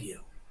कार्रवाई किया।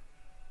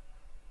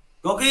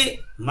 क्योंकि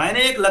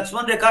मैंने एक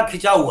लक्ष्मण रेखा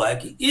खिंचा हुआ है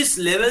कि इस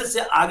लेवल से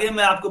आगे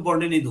मैं आपको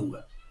बढ़ने नहीं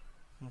दूंगा,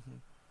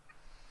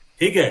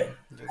 ठीक है।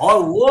 और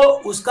वो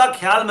उसका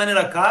ख्याल मैंने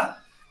रखा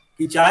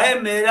कि चाहे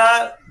मेरा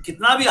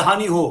कितना भी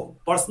हानि हो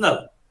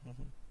पर्सनल,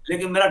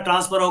 लेकिन मेरा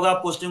ट्रांसफर होगा,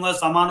 पोस्टिंग होगा,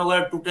 सामान होगा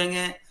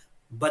टूटेंगे,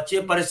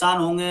 बच्चे परेशान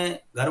होंगे,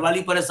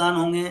 घरवाली परेशान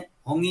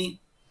होंगी,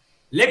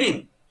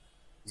 लेकिन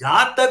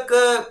जहां तक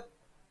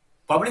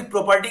पब्लिक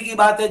प्रॉपर्टी की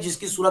बात है,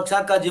 जिसकी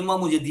सुरक्षा का जिम्मा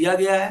मुझे दिया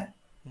गया है,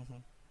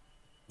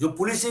 जो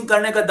पुलिसिंग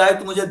करने का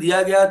दायित्व मुझे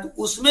दिया गया, तो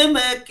उसमें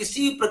मैं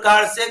किसी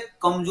प्रकार से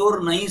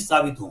कमजोर नहीं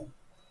साबित हूं।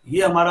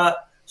 ये हमारा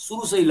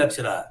शुरू से ही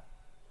लक्ष्य रहा है।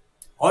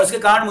 और इसके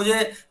कारण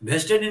मुझे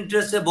वेस्टेड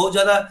इंटरेस्ट से बहुत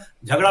ज्यादा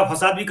झगड़ा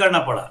फसाद भी करना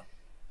पड़ा,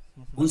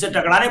 उनसे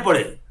टकराने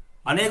पड़े।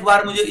 अनेक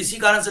बार मुझे इसी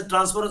कारण से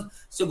ट्रांसफर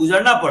से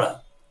गुजरना पड़ा,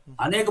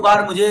 अनेक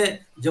बार मुझे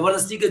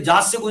जबरदस्ती के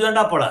जांच से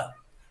गुजरना पड़ा,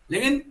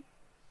 लेकिन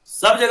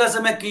सब जगह से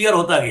मैं क्लियर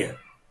होता गया।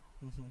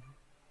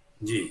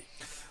 जी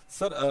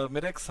सर,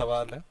 मेरा एक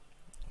सवाल है।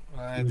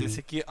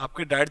 जैसे कि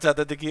आपके डैड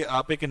चाहते थे कि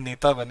आप एक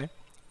नेता बने,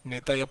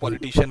 नेता या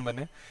पॉलिटिशियन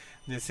बने।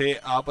 जैसे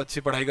आप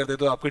अच्छी पढ़ाई करते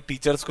तो आपके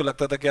टीचर्स को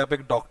लगता था कि आप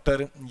एक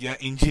डॉक्टर या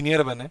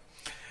इंजीनियर बने।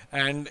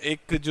 एंड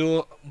एक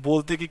जो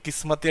बोलते कि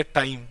किस्मत या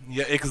टाइम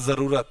या एक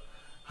ज़रूरत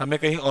हमें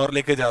कहीं और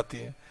लेके जाती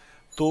है,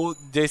 तो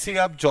जैसे ही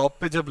आप जॉब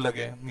पे जब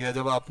लगे या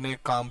जब आपने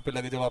काम पे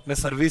लगे, जब आपने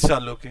सर्विस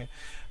चालू की,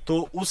 तो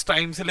उस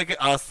टाइम से लेके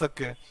आज तक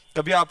के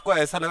कभी आपको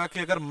ऐसा लगा कि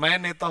अगर मैं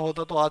नेता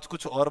होता तो आज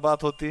कुछ और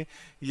बात होती,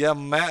 या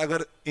मैं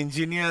अगर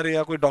इंजीनियर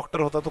या कोई डॉक्टर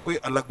होता तो कोई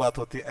अलग बात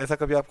होती? ऐसा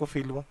कभी आपको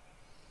फील हुआ?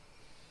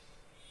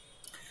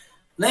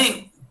 नहीं,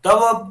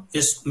 तब अब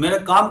मेरे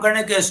काम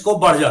करने का स्कोप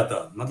बढ़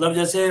जाता। मतलब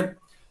जैसे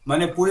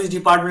मैंने पुलिस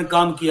डिपार्टमेंट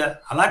काम किया,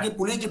 हालांकि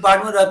पुलिस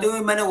डिपार्टमेंट रहते हुए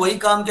मैंने वही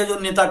काम किया जो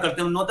नेता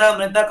करते हैं।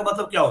 नेता का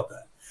मतलब क्या होता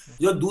है?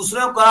 जो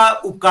दूसरों का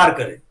उपकार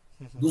करे,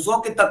 दूसरों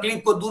की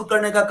तकलीफ को दूर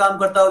करने का काम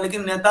करता हो।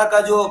 लेकिन नेता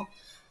का जो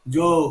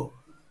जो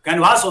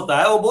कैनवास होता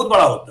है वो बहुत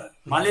बड़ा होता है।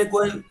 मान लीजिए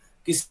कोई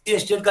किसी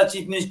स्टेट का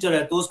चीफ मिनिस्टर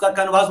है तो उसका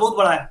कैनवास बहुत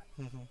बड़ा है,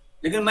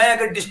 लेकिन मैं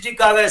अगर डिस्ट्रिक्ट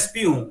का अगर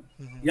एसपी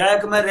हूँ या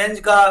एक मैं रेंज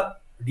का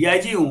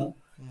डीआईजी हूँ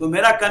तो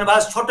मेरा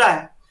कैनवास छोटा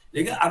है।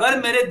 लेकिन अगर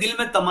मेरे दिल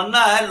में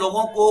तमन्ना है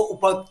लोगों को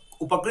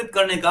उपकृत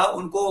करने का,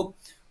 उनको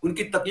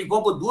उनकी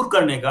तकलीफों को दूर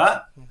करने का,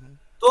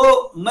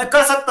 तो मैं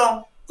कर सकता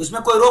हूं,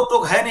 उसमें कोई रोक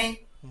टोक है नहीं,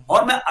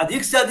 और मैं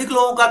अधिक से अधिक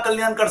लोगों का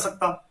कल्याण कर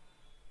सकता हूं।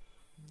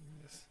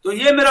 तो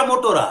ये मेरा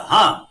मोटो रहा।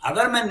 हाँ,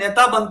 अगर मैं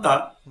नेता बनता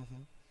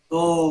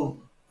तो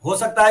हो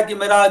सकता है कि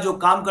मेरा जो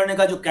काम करने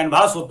का जो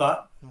कैनवास होता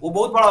वो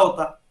बहुत बड़ा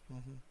होता,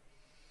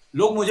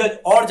 लोग मुझे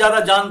और ज्यादा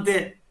जानते।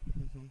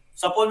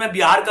 सपोज मैं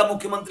बिहार का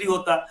मुख्यमंत्री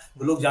होता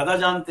तो लोग ज्यादा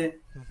जानते।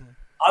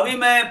 अभी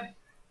मैं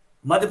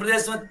मध्य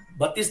प्रदेश में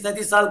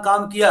 32-33 साल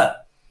काम किया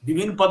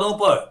विभिन्न पदों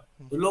पर,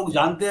 तो लोग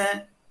जानते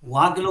हैं,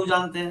 वहां के लोग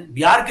जानते हैं,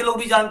 बिहार के लोग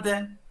भी जानते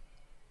हैं।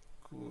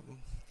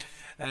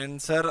 एंड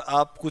सर,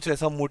 आप कुछ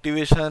ऐसा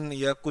मोटिवेशन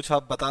या कुछ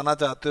आप बताना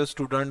चाहते हो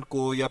स्टूडेंट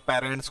को या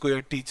पेरेंट्स को या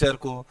टीचर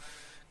को,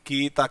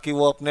 कि ताकि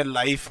वो अपने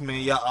लाइफ में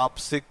या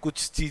आपसे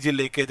कुछ चीजें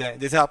लेके जाएं?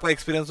 जैसे आपका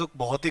एक्सपीरियंस तो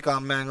बहुत ही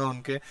काम में आएगा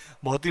उनके,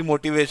 बहुत ही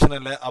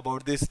मोटिवेशनल है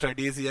अबाउट दी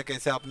स्टडीज, या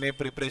कैसे आपने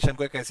प्रिपरेशन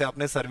को, कैसे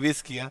आपने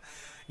सर्विस किया,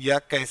 या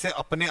कैसे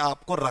अपने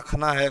आप को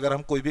रखना है अगर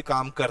हम कोई भी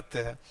काम करते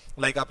हैं।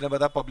 लाइक आपने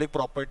बताया पब्लिक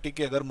प्रॉपर्टी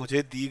की अगर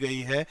मुझे दी गई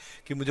है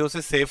कि मुझे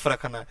उसे सेफ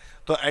रखना है,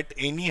 तो एट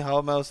एनी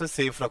हाउ मैं उसे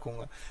सेफ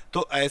रखूंगा।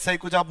 तो ऐसा ही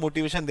कुछ आप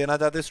मोटिवेशन देना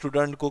चाहते हैं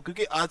स्टूडेंट को?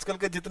 क्योंकि आजकल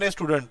के जितने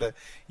स्टूडेंट है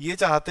ये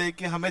चाहते हैं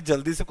कि हमें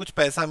जल्दी से कुछ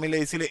पैसा मिले,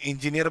 इसीलिए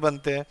इंजीनियर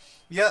बनते हैं,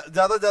 या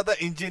ज्यादा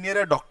इंजीनियर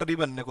या डॉक्टर ही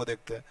बनने को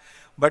देखते हैं।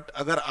 बट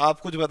अगर आप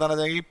कुछ बताना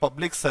चाहेंगे कि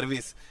पब्लिक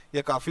सर्विस,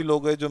 या काफी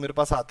लोग हैं जो मेरे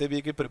पास आते भी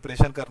है कि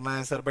प्रिपरेशन करना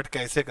है सर बट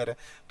कैसे करें,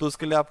 तो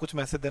उसके लिए आप कुछ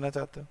मैसेज देना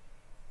चाहते हो?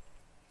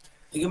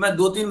 देखिए, मैं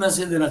 2-3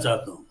 मैसेज देना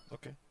चाहता हूँ।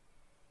 ओके।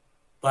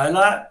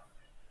 पहला,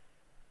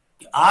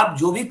 कि आप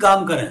जो भी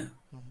काम करें,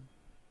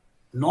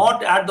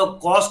 not at the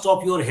cost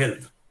of your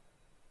health.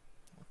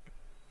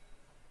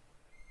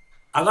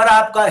 अगर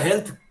आपका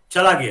हेल्थ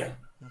चला गया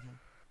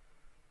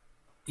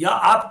या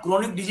आप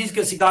क्रोनिक डिजीज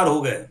के शिकार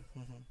हो गए,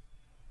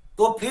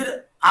 तो फिर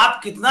आप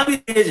कितना भी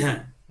तेज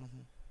हैं,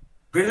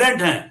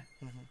 ब्रिलियंट हैं,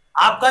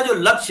 आपका जो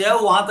लक्ष्य है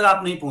वो वहां तक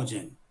आप नहीं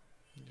पहुंचेंगे।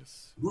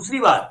 दूसरी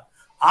बात,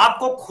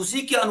 आपको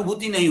खुशी की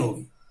अनुभूति नहीं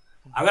होगी।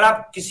 अगर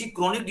आप किसी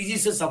क्रोनिक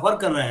डिजीज से सफर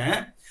कर रहे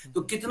हैं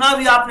तो कितना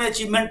भी आपने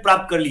अचीवमेंट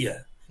प्राप्त कर लिया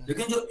है,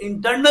 लेकिन जो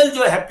इंटरनल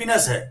जो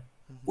हैप्पीनेस है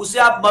उससे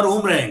आप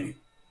मरहूम रहेंगे,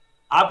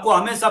 आपको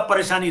हमेशा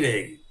परेशानी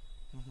रहेगी।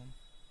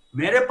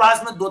 मेरे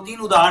पास में 2-3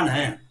 उदाहरण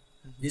हैं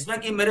जिसमें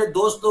कि मेरे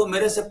दोस्त लोग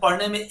मेरे से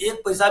पढ़ने में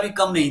 1 पैसा भी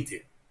कम नहीं थे,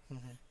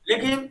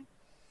 लेकिन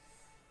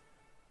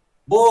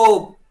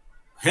वो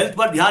हेल्थ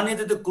पर ध्यान नहीं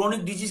देते,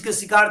 क्रोनिक डिजीज के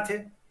शिकार थे।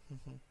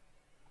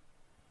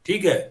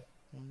 ठीक है,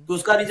 तो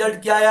उसका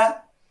रिजल्ट क्या आया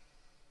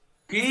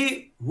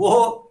कि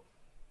वो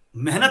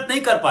मेहनत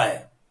नहीं कर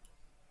पाए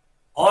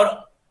और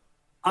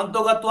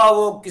अंतोगत्वा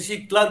वो किसी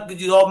क्लर्क की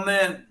जॉब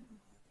में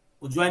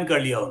ज्वाइन कर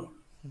लिया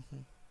उन्होंने।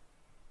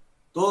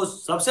 तो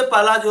सबसे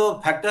पहला जो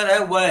फैक्टर है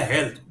वह है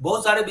हेल्थ।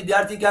 बहुत सारे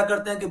विद्यार्थी क्या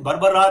करते हैं कि भर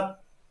भर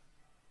रात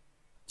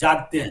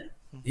जागते हैं,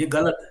 ये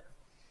गलत है।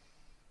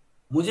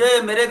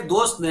 मुझे मेरे एक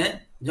दोस्त ने,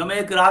 जब मैं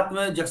एक रात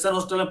में जैक्सन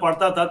हॉस्टल में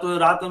पढ़ता था, तो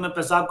रात में मैं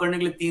पेशाब करने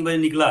के लिए 3 बजे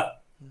निकला,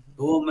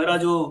 तो मेरा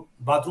जो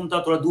बाथरूम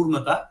था थोड़ा दूर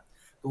में था,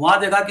 तो वहां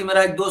देखा कि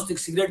मेरा एक दोस्त एक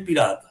सिगरेट पी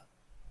रहा था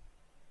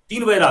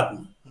 3 बजे रात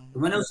में। तो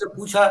मैंने उससे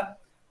पूछा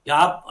कि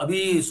आप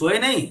अभी सोए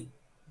नहीं?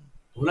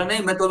 बोला नहीं,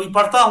 मैं तो अभी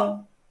पढ़ता हूं।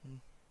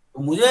 तो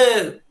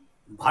मुझे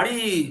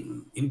भारी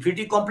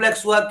इंफिनिटी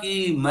कॉम्प्लेक्स हुआ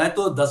कि मैं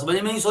तो 10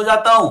 बजे में ही सो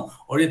जाता हूं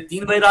और ये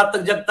 3 बजे रात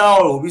तक जगता है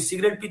और वो भी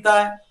सिगरेट पीता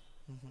है।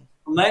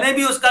 तो मैंने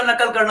भी उसका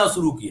नकल करना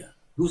शुरू किया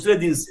दूसरे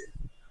दिन से,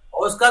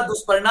 और उसका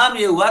दुष्परिणाम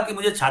ये हुआ कि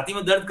मुझे छाती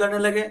में दर्द करने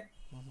लगे,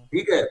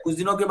 ठीक है, कुछ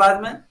दिनों के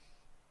बाद में,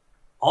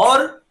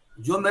 और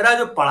जो मेरा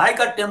जो पढ़ाई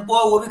का टेम्पो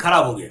है वो भी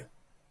खराब हो गया।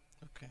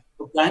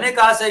 तो कहने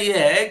का आशय ये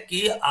है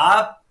कि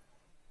आप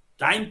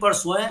टाइम पर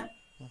सोएं,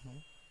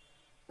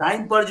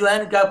 टाइम पर जो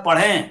है क्या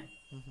पढ़ें,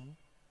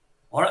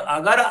 और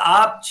अगर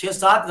आप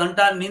 6-7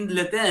 घंटा नींद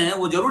लेते हैं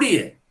वो जरूरी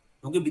है,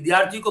 क्योंकि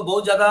विद्यार्थी को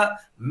बहुत ज्यादा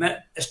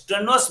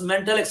स्ट्रेनस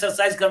मेंटल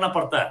एक्सरसाइज करना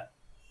पड़ता है,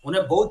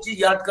 उन्हें बहुत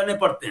चीज याद करने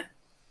पड़ते हैं,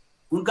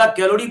 उनका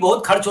कैलोरी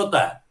बहुत खर्च होता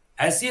है।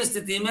 ऐसी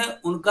स्थिति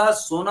में उनका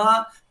सोना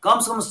कम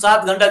से कम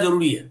 7 घंटा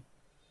जरूरी है।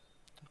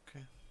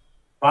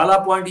 पहला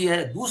पॉइंट ये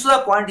है। दूसरा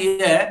पॉइंट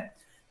ये है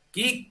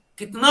कि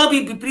कितना भी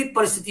विपरीत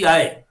परिस्थिति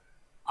आए,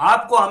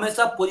 आपको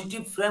हमेशा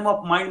पॉजिटिव फ्रेम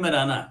ऑफ माइंड में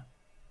रहना है।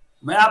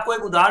 मैं आपको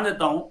एक उदाहरण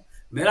देता हूं।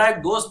 मेरा एक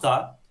दोस्त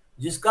था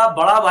जिसका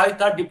बड़ा भाई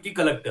था डिप्टी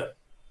कलेक्टर,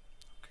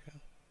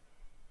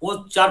 वो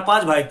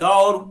 4-5 भाई था,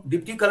 और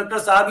डिप्टी कलेक्टर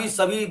साहब ही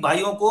सभी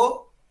भाइयों को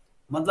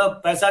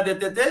मतलब पैसा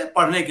देते थे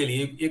पढ़ने के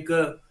लिए। एक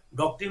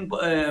डॉक्टरी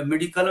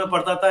मेडिकल में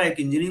पढ़ता था, एक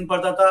इंजीनियरिंग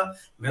पढ़ता था,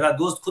 मेरा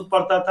दोस्त खुद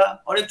पढ़ता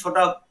था, और एक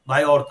छोटा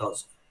भाई और था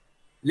उसका।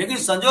 लेकिन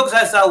संजोग से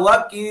ऐसा हुआ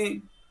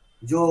कि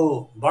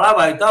जो बड़ा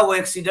भाई था वो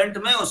एक्सीडेंट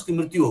में उसकी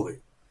मृत्यु हो गई,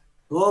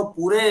 तो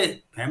पूरे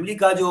फैमिली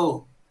का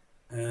जो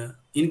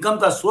इनकम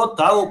का स्रोत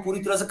था वो पूरी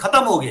तरह से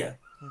खत्म हो गया।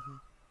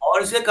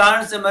 और इसके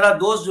कारण से मेरा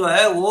दोस्त जो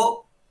है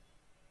वो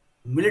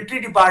मिलिट्री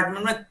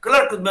डिपार्टमेंट में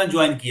क्लर्क में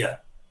ज्वाइन किया,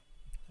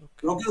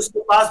 क्योंकि उसके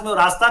पास में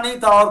रास्ता नहीं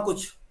था और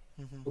कुछ।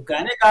 तो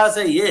कहने का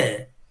आशय ये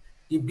है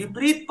कि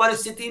विपरीत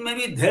परिस्थिति में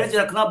भी धैर्य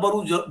रखना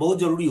बहुत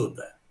जरूरी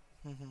होता है।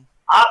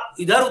 आप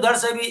इधर उधर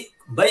से भी,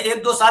 भाई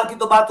 1-2 साल की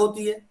तो बात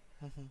होती है,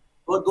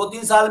 तो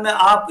 2-3 साल में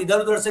आप इधर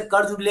उधर से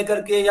कर्ज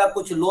लेकर के या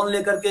कुछ लोन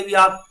लेकर के भी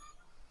आप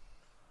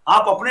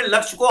अपने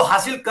लक्ष्य को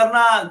हासिल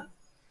करना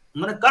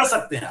मैंने कर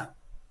सकते हैं।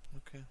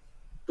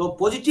 तो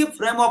पॉजिटिव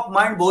फ्रेम ऑफ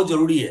माइंड बहुत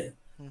जरूरी है।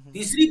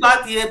 तीसरी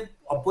बात ये,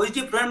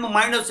 पॉजिटिव फ्रेम ऑफ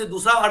माइंड से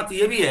दूसरा अर्थ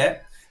ये भी है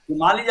कि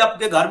मान लीजिए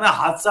आपके घर में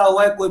हादसा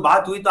हुआ है, कोई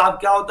बात हुई, तो आप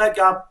क्या होता है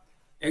कि आप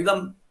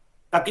एकदम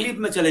तकलीफ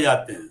में चले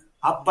जाते हैं,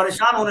 आप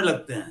परेशान होने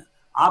लगते हैं,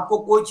 आपको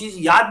कोई चीज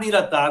याद नहीं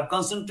रहता, आप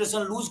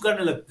कंसंट्रेशन लूज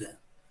करने लगते हैं।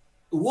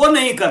 तो वो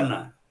नहीं करना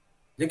है।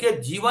 देखिए,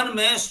 जीवन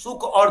में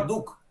सुख और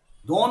दुख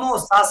दोनों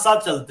साथ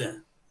साथ चलते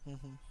हैं,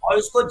 और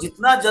इसको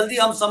जितना जल्दी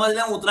हम समझ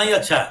लें उतना ही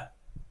अच्छा है।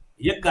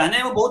 ये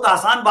कहने में बहुत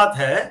आसान बात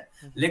है,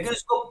 लेकिन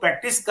इसको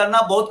प्रैक्टिस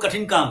करना बहुत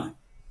कठिन काम है।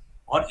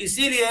 और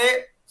इसीलिए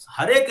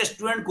हर एक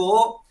स्टूडेंट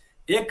को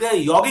एक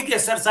यौगिक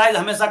एक्सरसाइज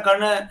हमेशा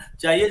करना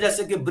चाहिए,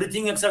 जैसे कि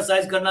ब्रीथिंग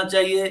एक्सरसाइज करना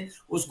चाहिए,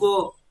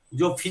 उसको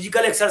जो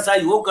फिजिकल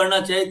एक्सरसाइज वो करना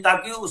चाहिए,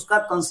 ताकि उसका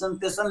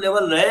कंसंट्रेशन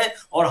लेवल रहे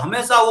और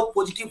हमेशा वो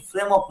पॉजिटिव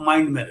फ्रेम ऑफ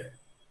माइंड में रहे।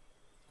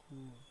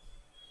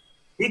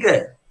 ठीक है,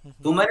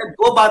 तो मैंने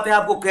 2 बातें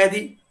आपको कह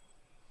दी।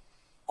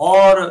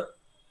 और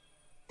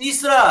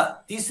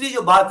तीसरी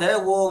जो बात है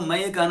वो मैं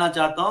ये कहना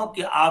चाहता हूं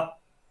कि आप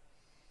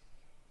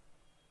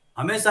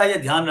हमेशा ये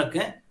ध्यान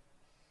रखें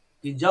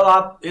कि जब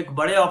आप एक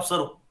बड़े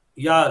अफसर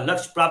या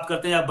लक्ष्य प्राप्त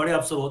करते हैं या बड़े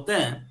अफसर होते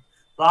हैं,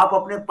 तो आप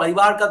अपने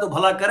परिवार का तो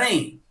भला करें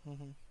ही,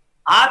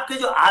 आपके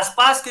जो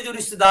आसपास के जो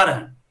रिश्तेदार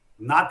हैं,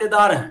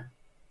 नातेदार हैं,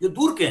 जो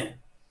दूर के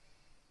हैं,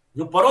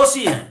 जो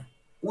पड़ोसी हैं,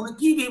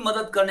 उनकी भी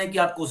मदद करने की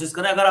आप कोशिश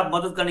करें, अगर आप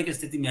मदद करने की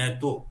स्थिति में है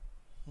तो।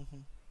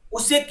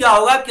 उससे क्या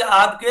होगा कि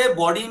आपके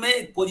बॉडी में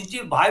एक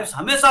पॉजिटिव वाइब्स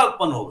हमेशा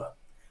उत्पन्न होगा।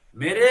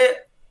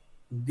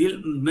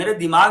 मेरे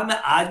दिमाग में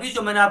आज भी,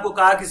 जो मैंने आपको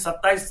कहा कि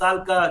 27 साल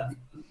का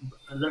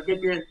लड़के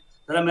के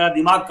तरह मेरा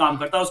दिमाग काम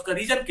करता है, उसका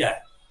रीजन क्या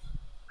है?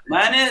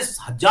 मैंने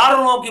हजारों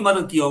लोगों की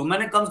मदद की होगी,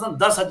 मैंने कम से कम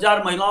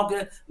 10,000 महिलाओं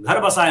के घर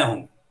बसाए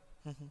होंगे।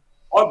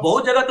 और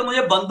बहुत जगह तो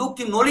मुझे बंदूक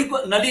की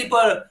नली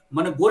पर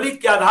मैंने गोली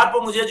के आधार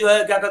पर मुझे जो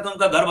है क्या कहते हैं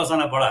उनका घर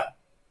बसाना पड़ा है,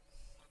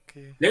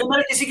 लेकिन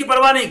मैंने किसी की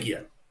परवाह नहीं किया।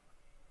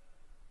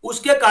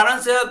 उसके कारण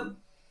से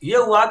ये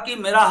हुआ कि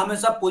मेरा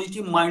हमेशा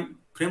positive mind,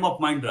 frame of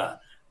mind रहा।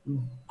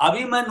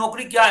 अभी मैं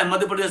नौकरी क्या है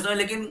मध्य प्रदेश में,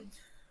 लेकिन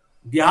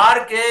बिहार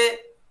के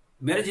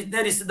मेरे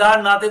जितने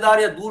रिश्तेदार नातेदार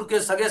या दूर के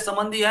सगे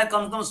संबंधी हैं,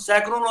 कम से कम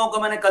सैकड़ों लोगों का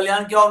मैंने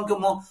कल्याण किया,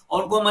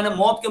 उनको मैंने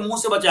मौत के मुंह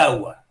से बचाया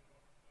हुआ है।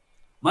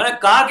 मैंने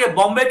कहा कि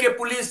बॉम्बे के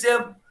पुलिस से,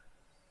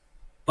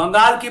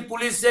 बंगाल की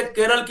पुलिस से,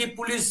 केरल की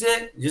पुलिस से,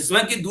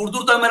 जिसमें कि दूर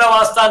दूर तक मेरा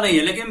वास्ता नहीं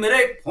है, लेकिन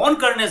मेरे फोन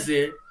करने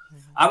से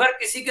अगर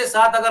किसी के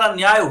साथ अगर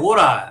अन्याय हो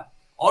रहा है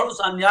और उस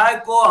अन्याय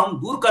को हम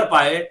दूर कर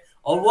पाए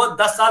और वो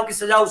 10 साल की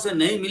सजा उसे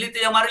नहीं मिली, तो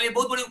ये हमारे लिए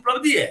बहुत बड़ी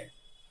उपलब्धि है।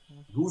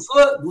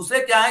 दूसरे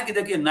क्या है कि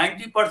देखिए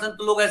 90%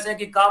 तो लोग ऐसे हैं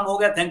कि काम हो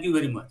गया, थैंक यू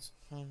वेरी मच।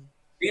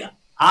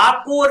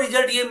 आपको वो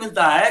रिजल्ट ये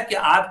मिलता है कि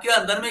आपके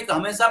अंदर में एक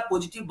हमेशा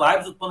पॉजिटिव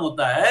वाइब्स उत्पन्न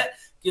होता है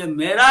कि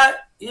मेरा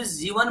इस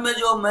जीवन में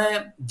जो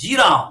मैं जी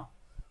रहा हूं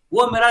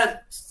वो मेरा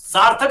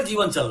सार्थक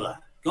जीवन चल रहा है,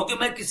 क्योंकि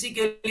मैं किसी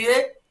के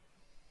लिए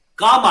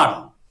काम आ रहा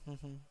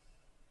हूं।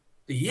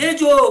 तो ये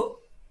जो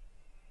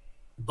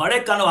बड़े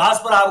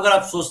कनवास पर आप अगर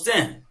आप सोचते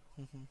हैं,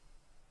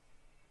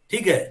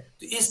 ठीक है,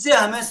 तो इससे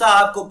हमेशा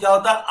आपको क्या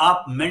होता है,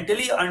 आप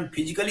मेंटली एंड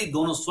फिजिकली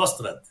दोनों स्वस्थ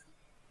रहते हैं।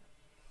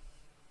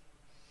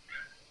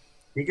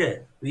 ठीक है,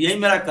 तो यही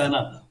मेरा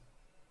कहना था।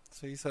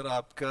 सही सर,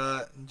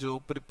 आपका जो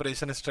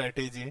preparation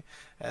strategy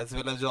as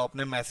well as जो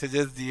आपने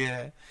मैसेजेस दिए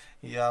हैं,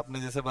 या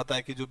आपने जैसे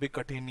बताया कि जो भी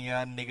कठिन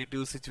या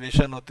नेगेटिव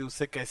सिचुएशन होती है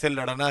उससे कैसे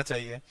लड़ना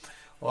चाहिए,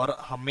 और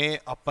हमें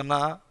अपना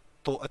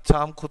तो अच्छा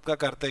हम खुद का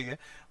करते ही है,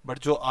 बट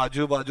जो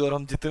आजू बाजू और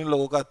हम जितने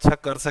लोगों का अच्छा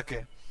कर सके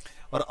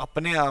और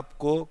अपने आप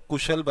को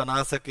कुशल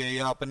बना सके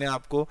या अपने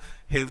आप को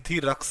हेल्थी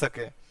रख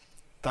सके,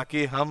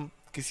 ताकि हम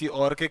किसी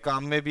और के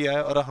काम में भी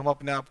आए और हम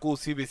अपने आप को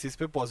उसी बेसिस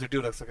पे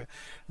पॉजिटिव रख सके।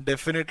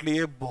 डेफिनेटली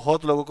ये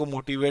बहुत लोगों को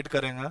मोटिवेट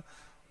करेगा,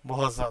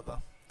 बहुत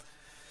ज्यादा।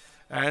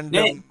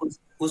 एंड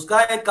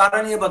उसका एक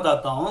कारण ये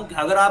बताता हूं कि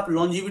अगर आप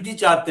लॉन्जिविटी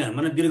चाहते हैं,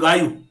 माने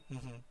दीर्घायु,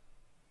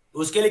 तो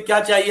उसके लिए क्या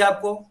चाहिए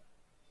आपको?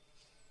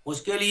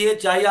 उसके लिए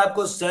चाहिए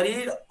आपको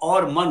शरीर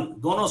और मन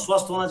दोनों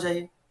स्वस्थ होना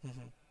चाहिए।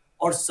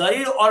 और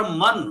शरीर और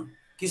मन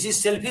किसी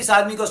सेल्फिश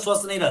आदमी को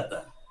स्वस्थ नहीं रहता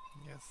है,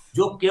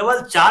 जो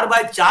केवल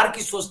 4x4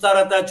 की सोचता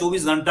रहता है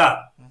 24 घंटा।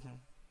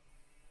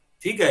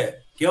 ठीक है,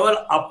 केवल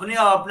अपने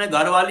और अपने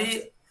घरवाली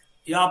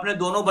या अपने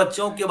दोनों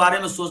बच्चों के बारे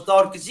में सोचता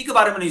और किसी के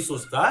बारे में नहीं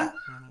सोचता है,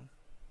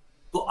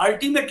 तो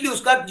अल्टीमेटली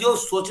उसका जो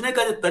सोचने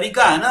का जो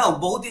तरीका है ना,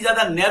 बहुत ही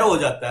ज्यादा नैरो हो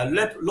जाता है,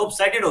 लोप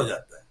साइडेड हो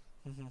जाता है,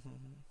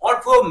 और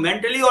वो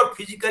मेंटली और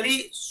फिजिकली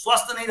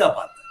स्वस्थ नहीं रह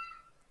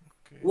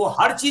पाता। वो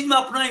हर चीज में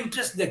अपना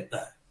इंटरेस्ट देखता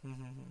है,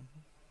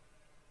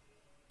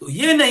 तो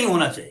ये नहीं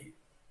होना चाहिए।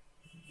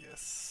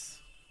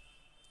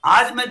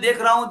 आज मैं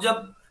देख रहा हूं,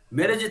 जब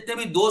मेरे जितने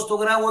भी दोस्त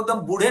वगैरह वो एकदम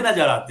बूढ़े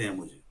नजर आते हैं,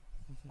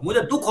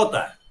 मुझे दुख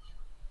होता है।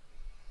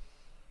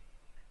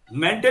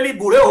 मेंटली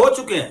बूढ़े हो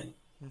चुके हैं,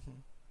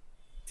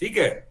 ठीक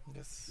है,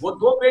 वो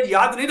 2 पेज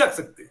याद नहीं रख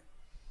सकते।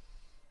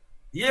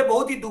 ये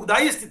बहुत ही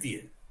दुखदाई स्थिति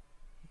है।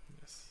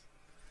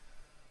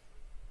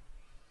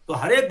 तो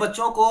हर एक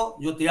बच्चों को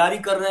जो तैयारी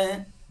कर रहे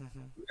हैं,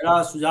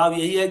 मेरा सुझाव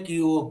यही है कि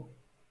वो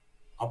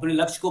अपने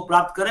लक्ष्य को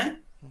प्राप्त करें,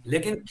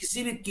 लेकिन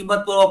किसी भी कीमत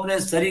पर अपने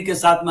शरीर के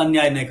साथ में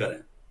अन्याय नहीं करें।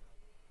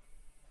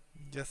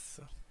 यस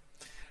सर,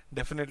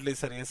 डेफिनेटली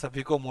सर, ये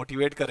सभी को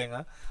मोटिवेट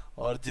करेगा,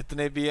 और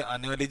जितने भी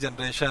आने वाली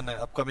जनरेशन है,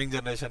 अपकमिंग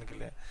जनरेशन के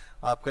लिए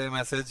आपका ये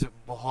मैसेज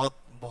बहुत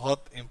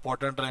बहुत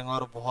इंपॉर्टेंट रहेगा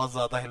और बहुत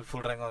ज्यादा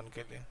हेल्पफुल रहेगा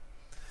उनके लिए।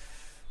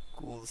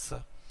 Cool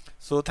sir.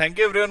 So thank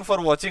you everyone for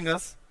watching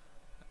us.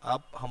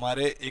 आप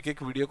हमारे एक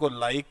एक वीडियो को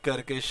लाइक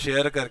करके,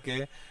 शेयर करके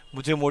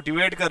मुझे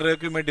मोटिवेट कर रहे हो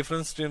कि मैं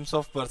डिफरेंट स्ट्रीम्स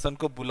ऑफ पर्सन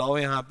को बुलाऊं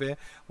यहाँ पे,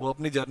 वो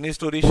अपनी जर्नी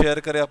स्टोरी शेयर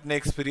करे, अपने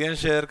एक्सपीरियंस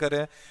शेयर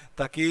करे,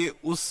 ताकि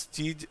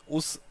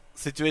उस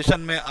सिचुएशन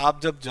में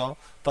आप जब जाओ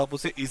तो आप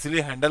उसे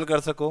इजीली हैंडल कर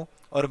सको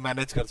और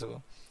मैनेज कर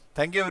सको।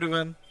 Thank you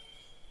everyone.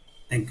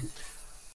 Thank you.